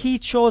 For he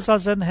chose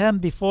us in him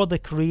before the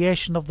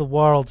creation of the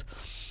world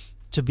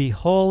to be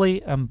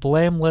holy and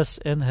blameless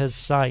in his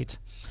sight.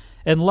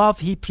 In love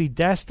he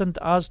predestined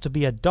us to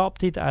be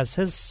adopted as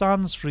his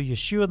sons through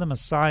Yeshua the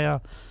Messiah,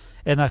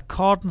 in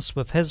accordance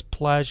with his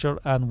pleasure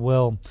and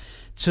will,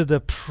 to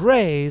the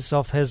praise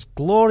of his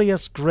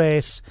glorious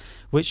grace,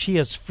 which he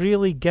has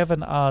freely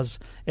given us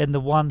in the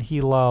one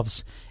he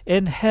loves.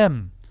 In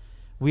him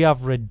we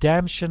have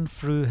redemption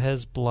through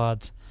his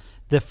blood,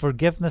 the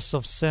forgiveness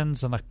of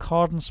sins in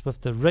accordance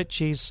with the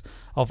riches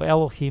of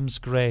Elohim's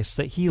grace,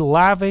 that he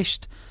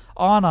lavished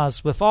on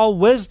us with all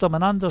wisdom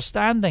and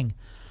understanding.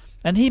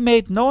 And he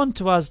made known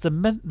to us the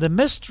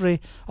mystery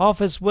of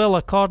his will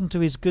according to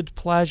his good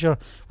pleasure,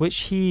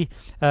 which he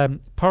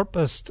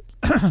purposed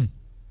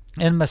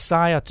in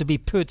Messiah to be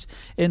put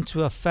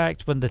into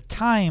effect when the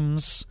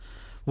times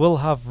will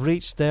have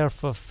reached their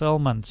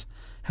fulfillment.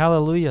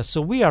 Hallelujah.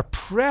 So we are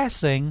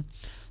pressing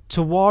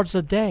towards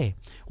a day.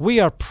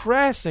 We are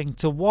pressing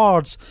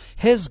towards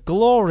his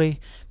glory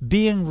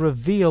being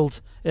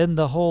revealed in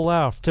the whole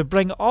earth, to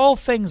bring all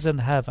things in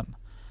heaven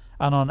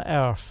and on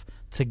earth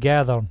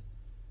together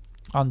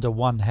under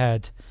one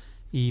head,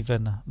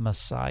 even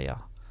Messiah.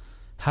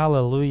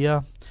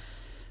 Hallelujah.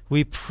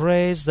 We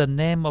praise the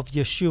name of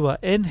Yeshua.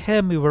 In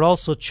him we were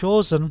also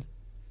chosen,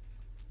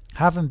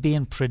 having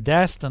been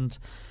predestined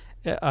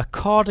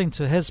according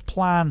to his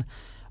plan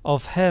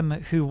of him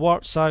who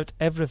works out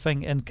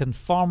everything in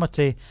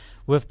conformity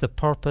with the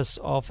purpose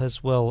of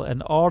his will,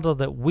 in order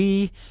that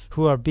we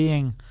who are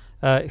being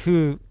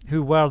who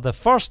were the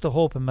first to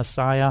hope in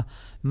Messiah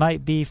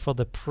might be for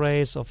the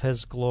praise of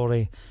his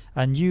glory.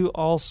 And you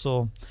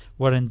also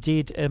were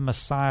indeed in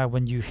Messiah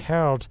when you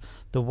heard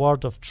the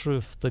word of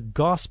truth, the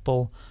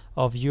gospel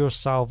of your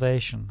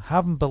salvation.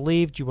 Having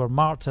believed, you were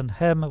marked in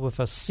him with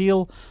a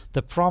seal,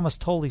 the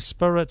promised Holy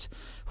Spirit,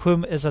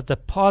 whom is a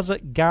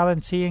deposit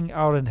guaranteeing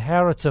our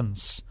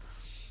inheritance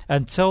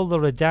until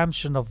the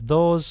redemption of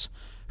those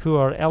who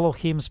are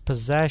Elohim's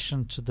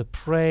possession, to the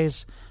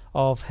praise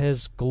of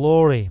his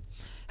glory.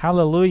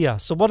 Hallelujah.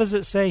 So what does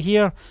it say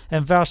here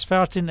in verse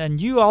 13?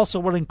 And you also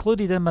were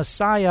included in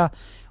Messiah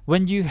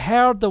when you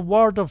heard the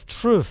word of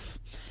truth.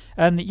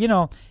 And,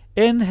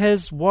 in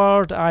his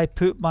word I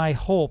put my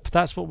hope.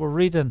 That's what we're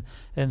reading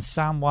in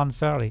Psalm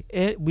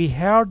 130. We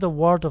heard the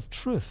word of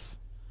truth,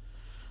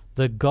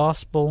 the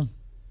gospel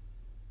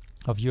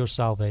of your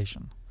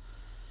salvation.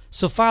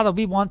 So, Father,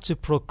 we want to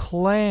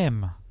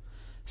proclaim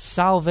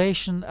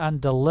salvation and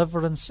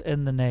deliverance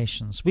in the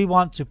nations. We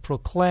want to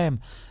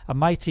proclaim a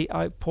mighty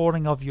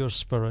outpouring of your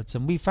Spirit.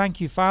 And we thank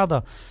you,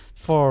 Father,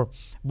 for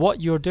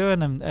what you're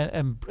doing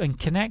in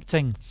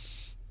connecting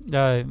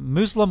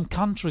Muslim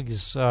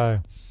countries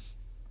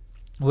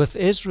with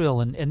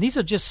Israel. And these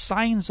are just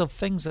signs of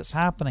things that's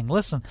happening.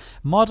 Listen,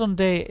 modern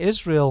day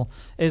Israel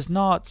is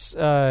not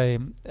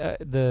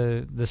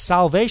the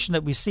salvation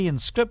that we see in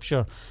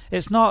Scripture.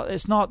 It's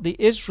not the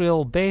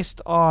Israel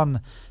based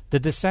on the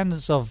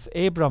descendants of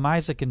Abraham,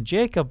 Isaac, and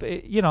Jacob.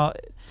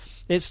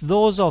 It's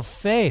those of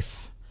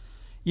faith.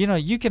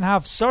 You can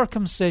have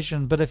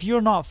circumcision, but if you're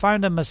not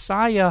found in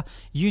Messiah,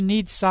 you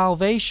need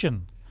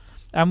salvation.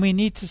 And we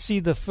need to see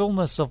the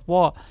fullness of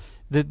what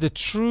the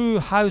true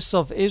house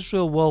of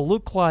Israel will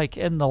look like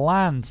in the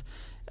land.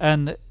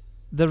 And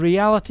the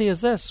reality is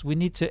this: we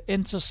need to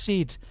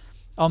intercede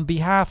on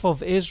behalf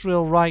of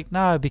Israel right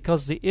now,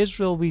 because the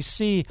Israel we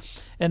see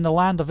in the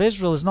land of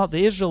Israel is not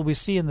the Israel we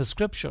see in the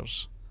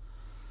Scriptures.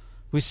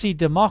 We see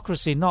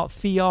democracy, not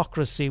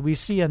theocracy. We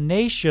see a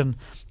nation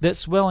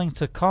that's willing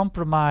to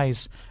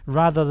compromise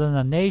rather than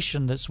a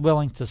nation that's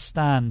willing to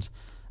stand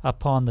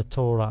upon the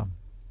Torah.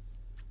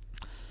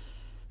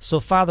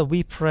 So, Father,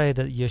 we pray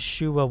that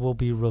Yeshua will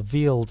be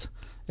revealed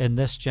in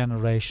this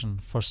generation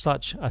for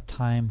such a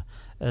time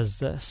as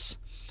this.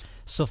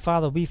 So,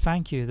 Father, we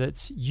thank you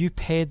that you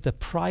paid the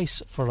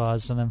price for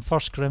us. And in 1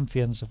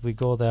 Corinthians, if we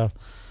go there,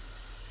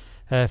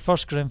 1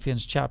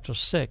 Corinthians chapter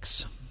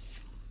 6,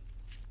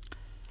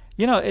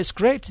 it's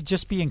great to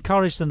just be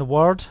encouraged in the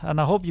Word, and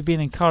I hope you've been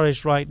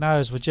encouraged right now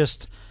as we're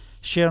just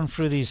sharing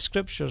through these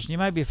Scriptures. You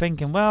might be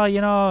thinking, well,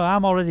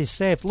 I'm already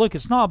saved. Look,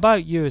 it's not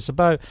about you. It's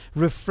about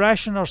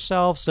refreshing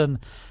ourselves and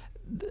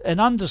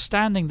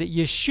understanding that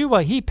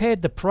Yeshua, he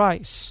paid the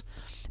price.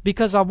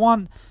 Because I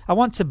want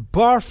to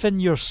birth in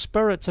your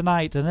spirit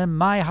tonight and in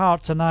my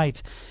heart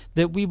tonight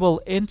that we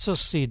will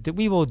intercede, that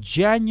we will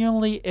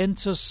genuinely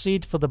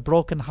intercede for the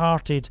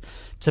brokenhearted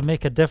to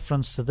make a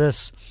difference to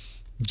this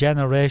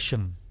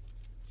generation.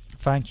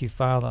 Thank you,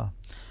 Father.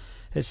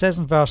 It says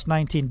in verse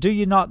 19, do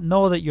you not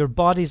know that your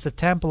body is the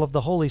temple of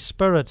the Holy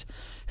Spirit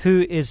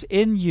who is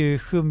in you,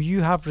 whom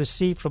you have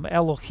received from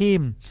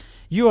Elohim?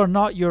 You are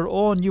not your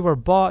own, you were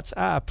bought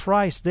at a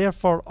price.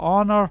 Therefore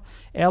honor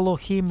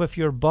Elohim with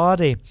your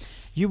body.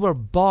 You were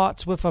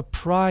bought with a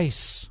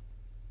price.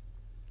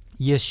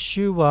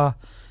 Yeshua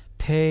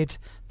paid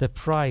the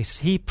price.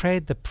 He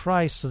paid the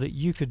price so that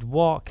you could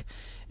walk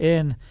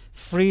in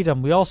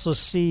freedom. We also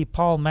see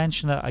Paul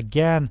mention it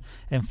again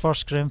in 1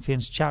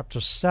 Corinthians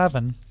chapter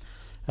 7,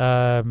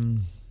 verse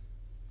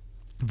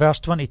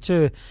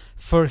 22.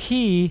 For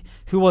he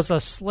who was a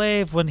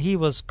slave when he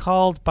was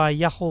called by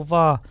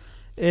Yahovah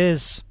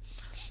is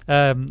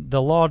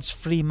the Lord's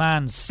free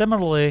man.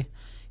 Similarly,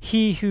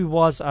 he who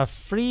was a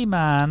free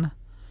man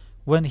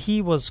when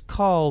he was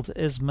called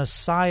is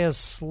Messiah's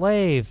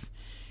slave.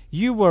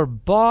 You were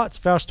bought,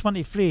 verse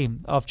 23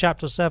 of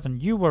chapter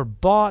 7, you were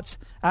bought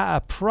at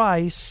a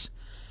price.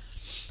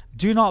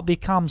 Do not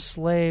become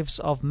slaves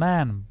of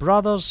men.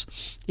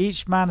 Brothers,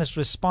 each man is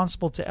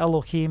responsible to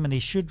Elohim, and he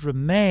should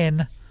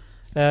remain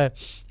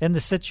in the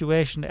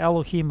situation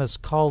Elohim has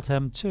called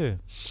him to.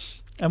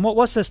 And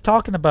what's this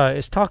talking about?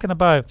 It's talking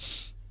about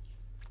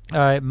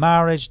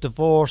marriage,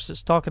 divorce.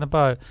 It's talking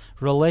about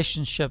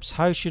relationships.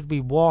 How should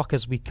we walk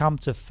as we come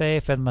to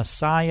faith in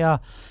Messiah?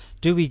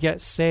 Do we get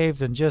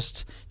saved and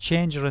just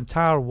change our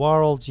entire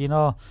world?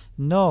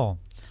 No.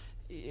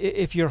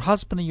 If your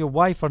husband and your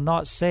wife are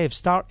not saved,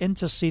 start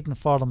interceding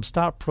for them.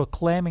 Start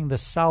proclaiming the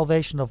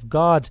salvation of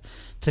God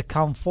to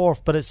come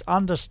forth. But it's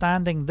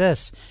understanding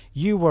this.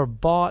 You were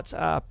bought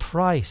at a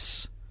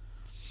price.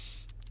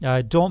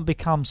 Don't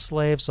become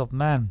slaves of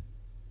men.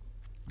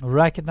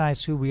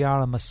 Recognize who we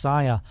are in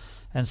Messiah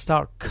and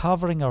start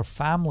covering our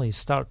families.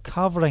 Start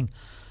covering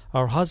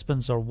our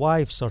husbands, our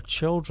wives, our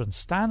children.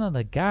 Stand in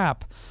the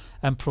gap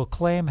and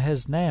proclaim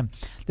his name.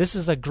 This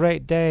is a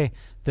great day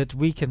that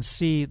we can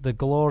see the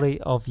glory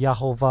of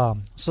Yahovah.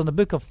 So in the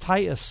book of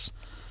Titus,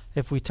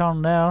 if we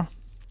turn there,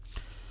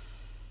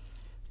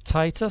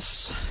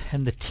 Titus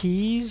in the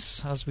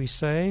T's, as we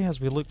say,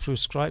 as we look through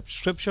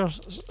Scripture,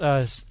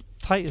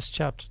 Titus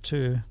chapter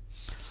 2,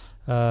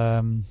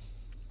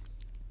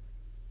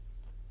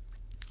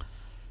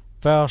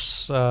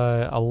 verse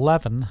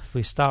 11, if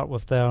we start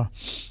with there,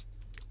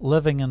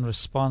 living in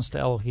response to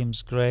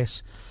Elohim's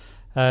grace.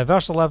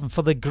 Verse 11,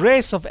 for the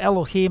grace of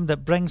Elohim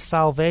that brings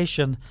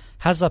salvation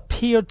has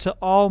appeared to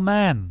all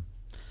men.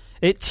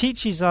 It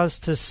teaches us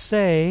to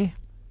say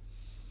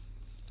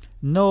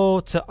no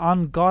to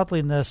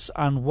ungodliness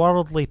and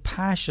worldly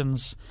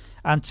passions,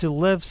 and to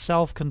live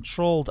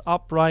self-controlled,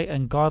 upright,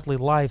 and godly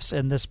lives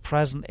in this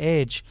present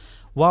age,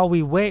 while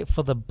we wait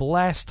for the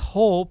blessed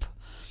hope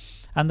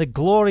and the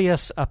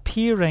glorious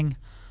appearing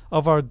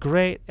of our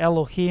great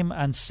Elohim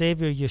and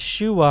Savior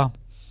Yeshua,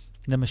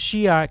 the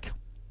Mashiach,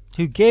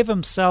 who gave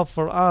himself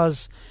for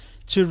us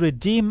to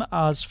redeem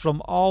us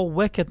from all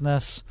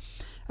wickedness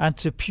and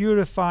to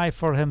purify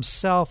for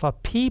himself a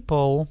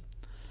people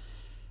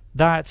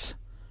that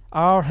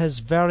are his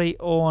very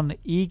own,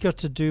 eager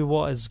to do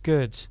what is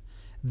good.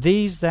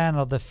 These then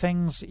are the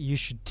things you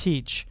should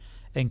teach,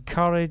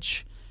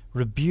 encourage,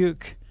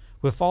 rebuke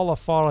with all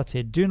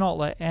authority. Do not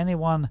let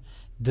anyone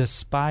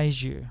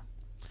despise you.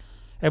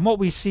 And what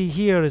we see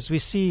here is we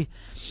see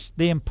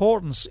the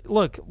importance.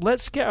 Look,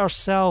 let's get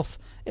ourselves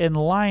in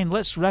line.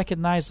 Let's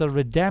recognize the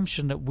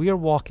redemption that we're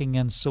walking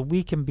in so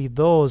we can be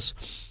those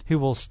who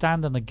will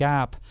stand in the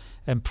gap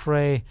and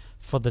pray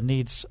for the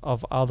needs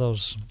of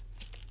others.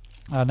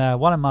 And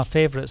one of my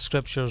favorite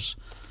scriptures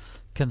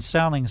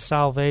concerning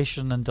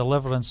salvation and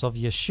deliverance of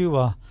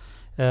Yeshua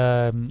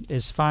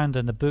is found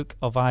in the book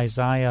of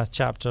Isaiah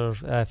chapter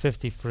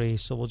 53.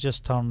 So we'll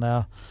just turn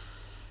there.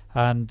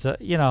 And,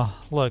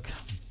 look,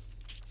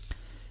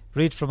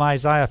 read from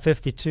Isaiah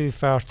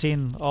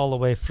 52:13 all the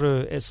way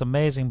through. It's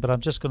amazing, but I'm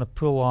just going to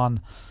pull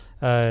on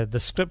the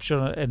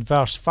scripture in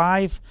verse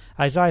 5,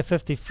 Isaiah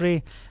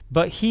 53.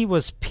 But he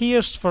was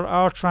pierced for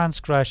our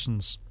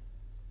transgressions.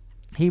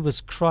 He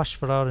was crushed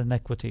for our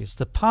iniquities.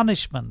 The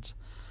punishment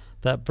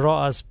that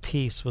brought us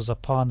peace was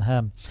upon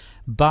him.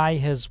 By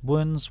his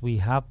wounds we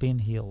have been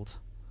healed.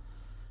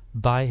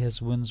 By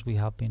his wounds we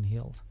have been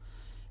healed.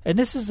 And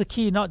this is the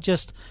key, not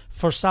just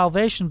for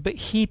salvation, but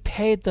he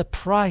paid the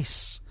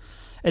price.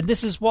 And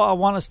this is what I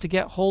want us to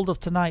get hold of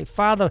tonight.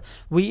 Father,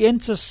 we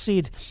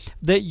intercede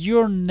that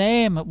your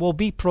name will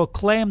be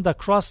proclaimed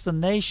across the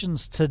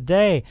nations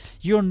today.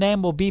 Your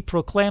name will be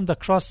proclaimed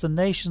across the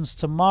nations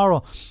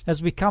tomorrow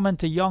as we come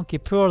into Yom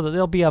Kippur, that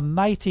there'll be a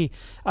mighty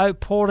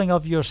outpouring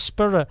of your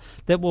Spirit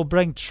that will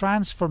bring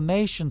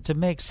transformation to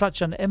make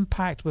such an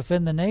impact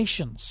within the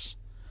nations.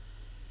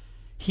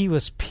 He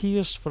was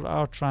pierced for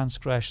our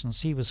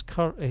transgressions. He was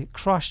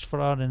crushed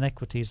for our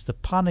iniquities. The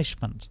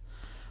punishment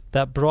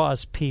that brought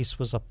us peace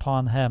was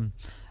upon him,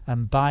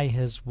 and by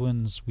his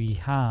wounds we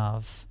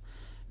have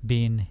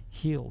been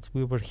healed.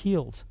 We were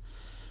healed.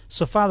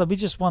 So, Father, we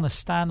just want to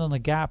stand on the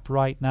gap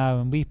right now,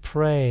 and we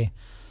pray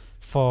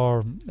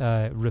for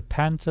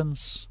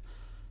repentance,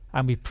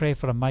 and we pray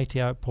for a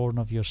mighty outpouring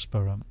of your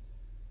Spirit.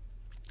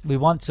 We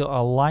want to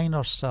align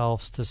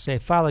ourselves to say,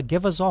 Father,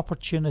 give us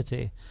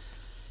opportunity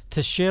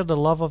to share the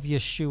love of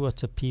Yeshua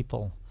to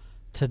people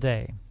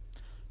today.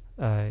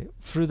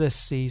 Through this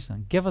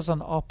season, give us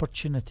an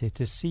opportunity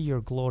to see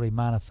your glory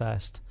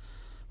manifest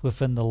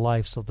within the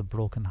lives of the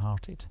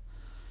brokenhearted.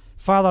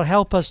 Father,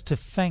 help us to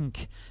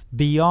think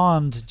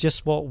beyond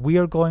just what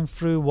we're going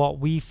through, what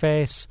we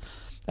face,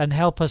 and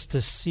help us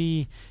to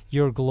see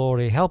your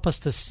glory. Help us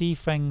to see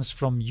things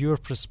from your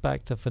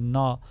perspective and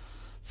not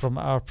from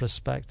our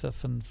perspective.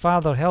 And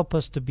Father, help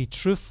us to be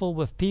truthful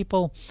with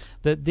people,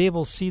 that they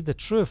will see the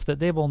truth, that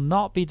they will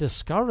not be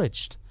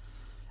discouraged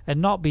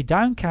and not be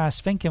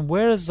downcast, thinking,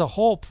 where is the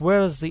hope?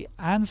 Where is the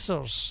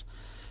answers?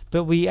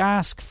 But we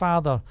ask,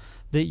 Father,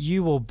 that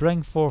you will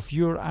bring forth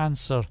your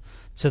answer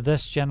to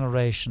this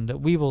generation,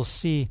 that we will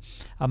see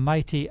a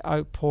mighty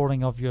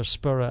outpouring of your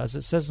Spirit. As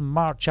it says in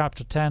Mark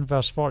chapter 10,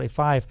 verse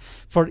 45,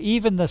 for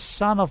even the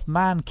Son of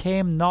Man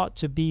came not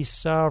to be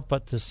served,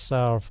 but to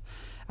serve,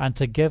 and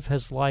to give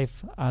his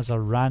life as a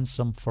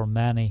ransom for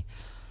many.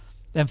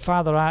 And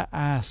Father, I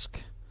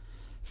ask,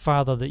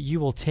 Father, that you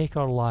will take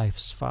our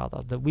lives,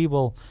 Father, that we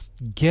will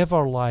give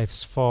our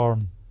lives for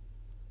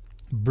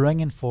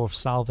bringing forth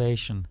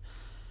salvation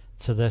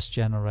to this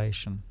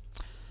generation.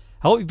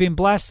 I hope you've been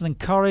blessed and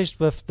encouraged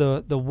with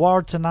the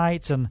word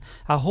tonight, and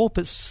I hope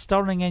it's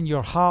stirring in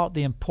your heart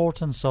the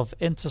importance of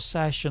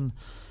intercession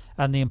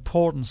and the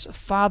importance.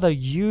 Father,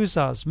 use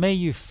us. May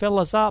you fill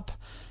us up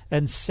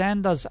and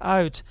send us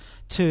out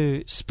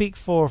to speak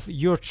forth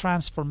your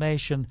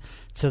transformation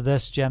to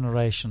this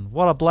generation.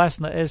 What a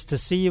blessing it is to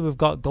see you. We've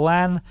got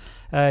Glenn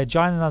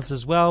joining us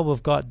as well.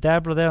 We've got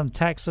Deborah there in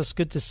Texas.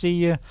 Good to see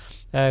you.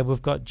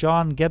 We've got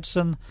John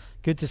Gibson.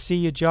 Good to see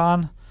you,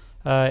 John.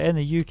 In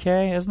the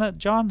UK, isn't it,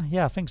 John?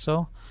 Yeah, I think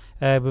so.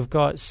 We've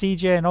got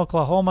CJ in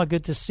Oklahoma.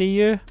 Good to see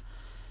you.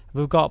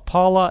 We've got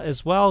Paula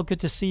as well. Good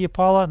to see you,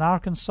 Paula, in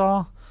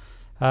Arkansas.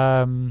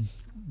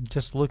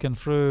 Just looking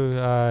through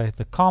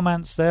the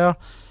comments there.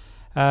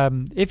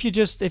 If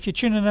you're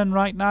tuning in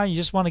right now, you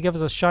just want to give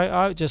us a shout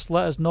out, just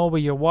let us know where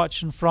you're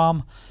watching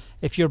from.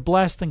 If you're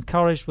blessed,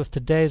 encouraged with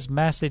today's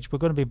message, we're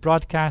going to be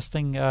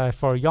broadcasting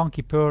for Yom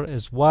Kippur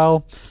as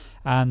well.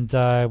 And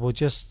we'll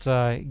just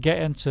get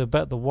into a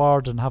bit of the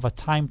Word and have a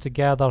time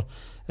together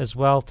as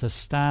well to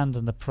stand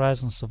in the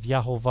presence of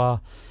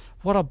Yahovah.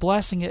 What a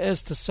blessing it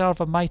is to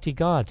serve a mighty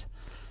God.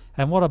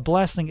 And what a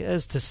blessing it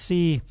is to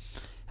see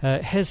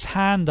His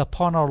hand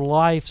upon our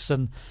lives,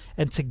 and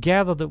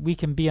together that we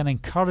can be an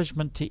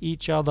encouragement to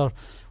each other.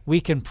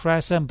 We can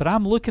press in. But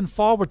I'm looking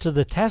forward to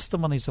the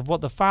testimonies of what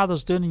the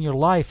Father's doing in your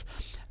life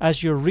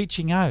as you're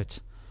reaching out.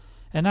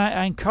 And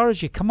I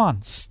encourage you, come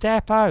on,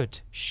 step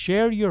out,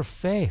 share your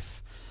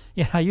faith.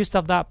 Yeah, I used to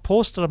have that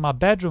poster in my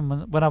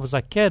bedroom when I was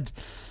a kid.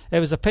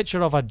 It was a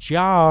picture of a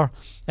jar,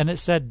 and it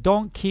said,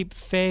 don't keep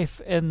faith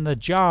in the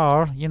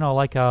jar,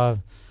 like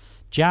a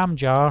jam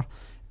jar,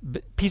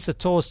 piece of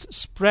toast.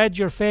 Spread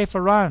your faith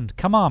around.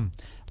 Come on,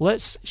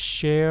 let's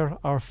share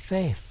our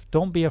faith.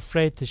 Don't be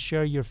afraid to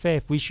share your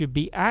faith. We should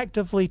be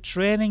actively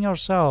training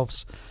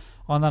ourselves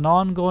on an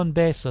ongoing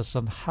basis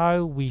on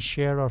how we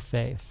share our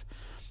faith.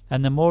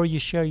 And the more you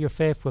share your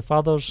faith with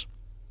others,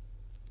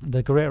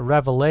 the greater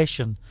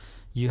revelation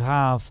you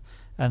have,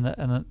 and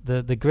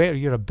the greater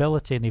your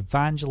ability in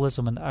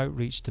evangelism and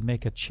outreach to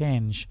make a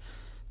change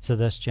to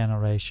this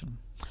generation.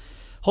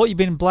 Hope you've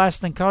been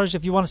blessed and encouraged.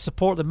 If you want to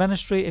support the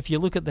ministry, if you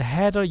look at the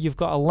header, you've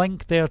got a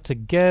link there to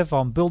give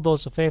on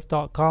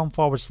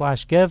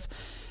bulldozerfaith.com/give.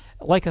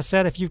 Like I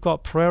said, if you've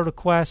got prayer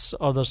requests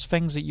or there's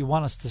things that you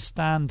want us to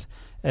stand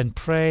and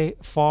pray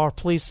for,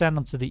 please send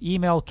them to the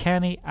email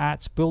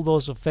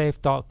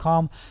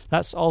kenny@bulldozerfaith.com.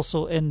 That's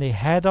also in the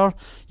header.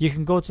 You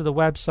can go to the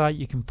website,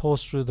 you can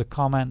post through the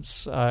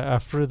comments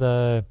through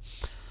the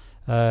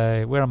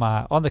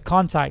on the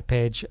contact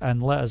page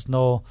and let us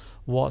know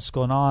what's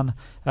going on.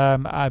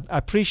 I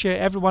appreciate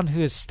everyone who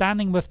is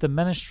standing with the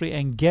ministry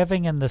and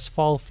giving in this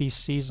fall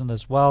feast season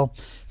as well.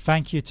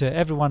 Thank you to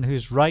everyone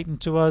who's writing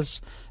to us.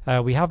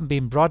 We haven't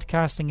been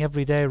broadcasting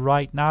every day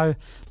right now.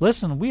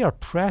 Listen, we are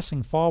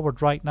pressing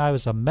forward right now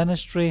as a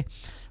ministry.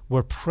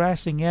 We're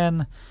pressing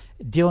in,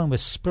 dealing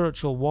with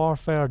spiritual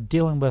warfare,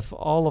 dealing with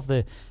all of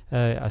the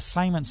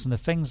assignments and the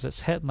things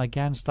that's hitting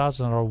against us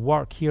and our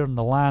work here in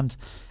the land.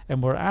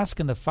 And we're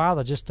asking the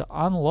Father just to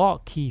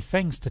unlock key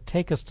things to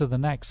take us to the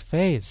next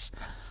phase.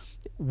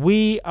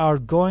 We are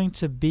going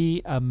to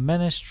be a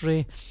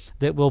ministry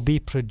that will be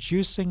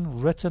producing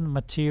written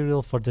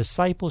material for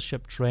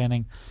discipleship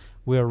training.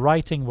 We're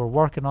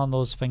working on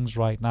those things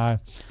right now.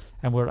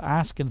 And we're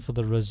asking for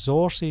the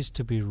resources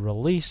to be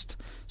released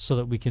so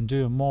that we can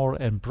do more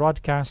in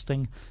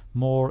broadcasting,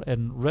 more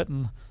in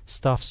written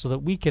stuff, so that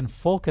we can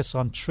focus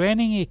on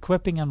training,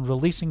 equipping, and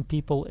releasing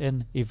people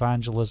in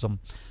evangelism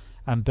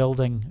and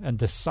building and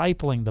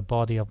discipling the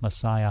body of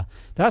Messiah.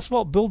 That's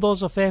what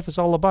Bulldozer Faith is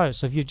all about.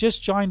 So if you've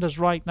just joined us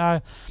right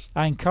now,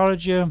 I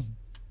encourage you,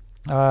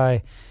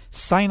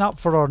 sign up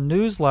for our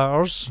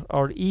newsletters,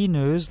 our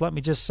e-news. Let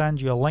me just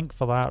send you a link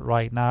for that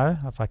right now,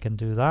 if I can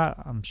do that.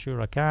 I'm sure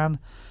I can.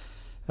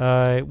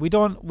 We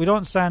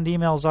don't send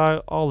emails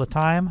out all the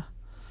time,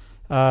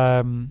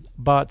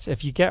 but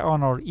if you get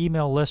on our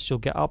email list, you'll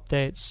get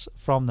updates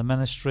from the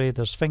ministry.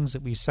 There's things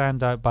that we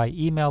send out by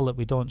email that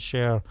we don't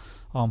share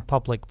on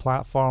public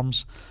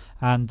platforms.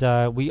 And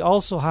we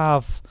also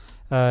have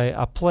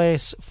a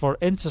place for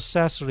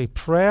intercessory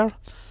prayer.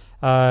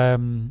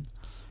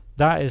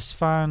 That is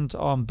found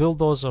on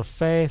Bulldozer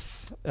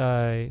Faith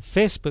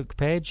Facebook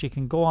page. You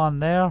can go on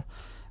there,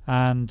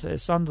 and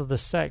it's under the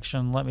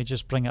section, let me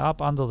just bring it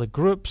up, under the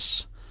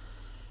groups.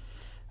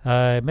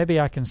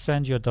 Maybe I can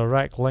send you a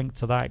direct link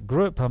to that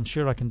group. I'm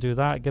sure I can do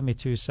that. Give me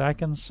 2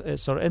 seconds.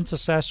 It's our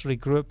intercessory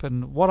group,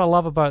 and what I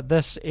love about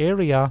this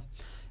area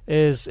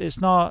is it's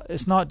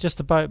not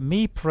just about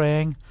me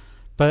praying,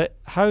 but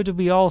how do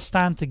we all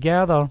stand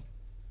together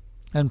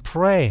and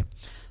pray?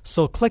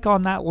 So click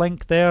on that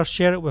link there,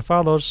 share it with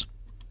others,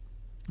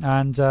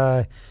 and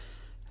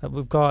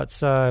we've got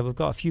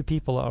a few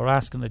people that are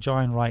asking to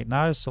join right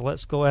now. So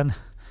let's go in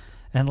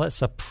and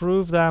let's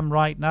approve them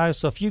right now.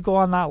 So if you go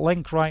on that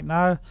link right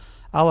now,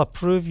 I'll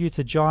approve you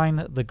to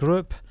join the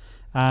group,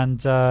 and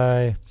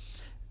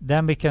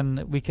then we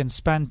can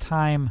spend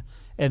time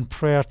in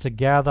prayer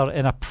together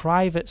in a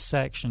private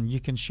section. You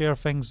can share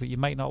things that you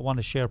might not want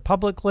to share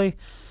publicly,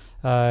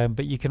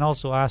 but you can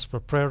also ask for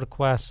prayer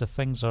requests if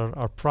things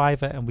are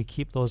private, and we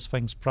keep those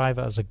things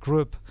private as a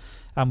group,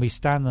 and we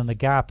stand in the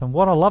gap. And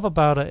what I love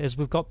about it is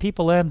we've got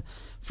people in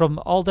from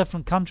all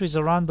different countries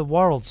around the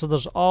world, so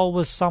there's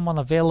always someone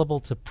available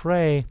to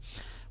pray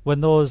when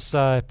those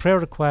prayer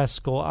requests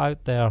go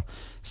out there.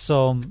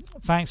 So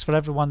thanks for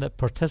everyone that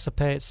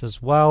participates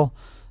as well,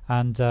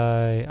 and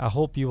I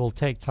hope you will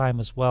take time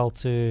as well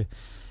to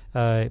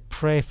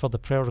pray for the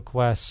prayer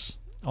requests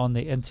on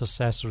the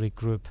intercessory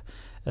group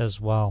as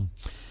well.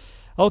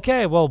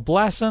 Okay, well,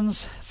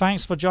 blessings.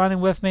 Thanks for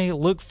joining with me.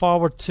 Look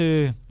forward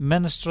to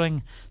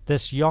ministering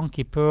this Yom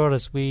Kippur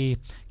as we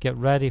get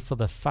ready for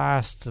the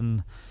fast,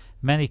 and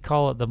many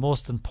call it the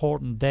most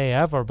important day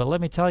ever. But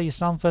let me tell you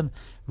something.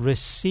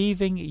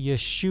 Receiving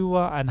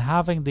Yeshua and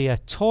having the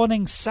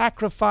atoning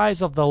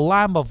sacrifice of the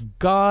Lamb of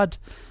God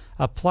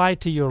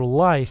applied to your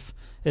life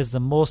is the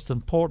most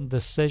important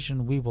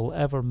decision we will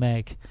ever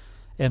make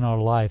in our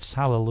lives.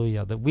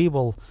 Hallelujah. That we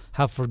will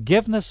have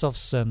forgiveness of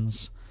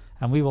sins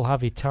and we will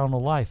have eternal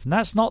life. And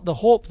that's not the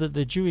hope that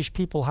the Jewish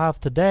people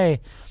have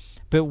today,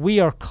 but we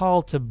are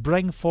called to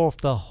bring forth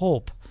the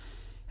hope.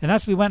 And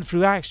as we went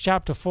through Acts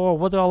chapter 4,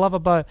 what do I love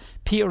about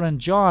Peter and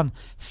John?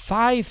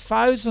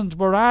 5,000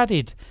 were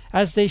added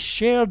as they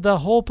shared the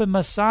hope in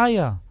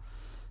Messiah.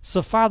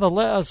 So, Father,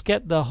 let us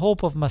get the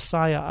hope of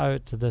Messiah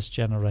out to this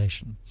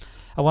generation.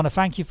 I want to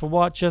thank you for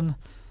watching.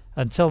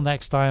 Until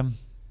next time,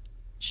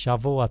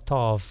 Shavua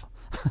Tov.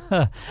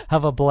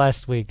 Have a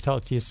blessed week.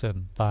 Talk to you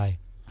soon. Bye.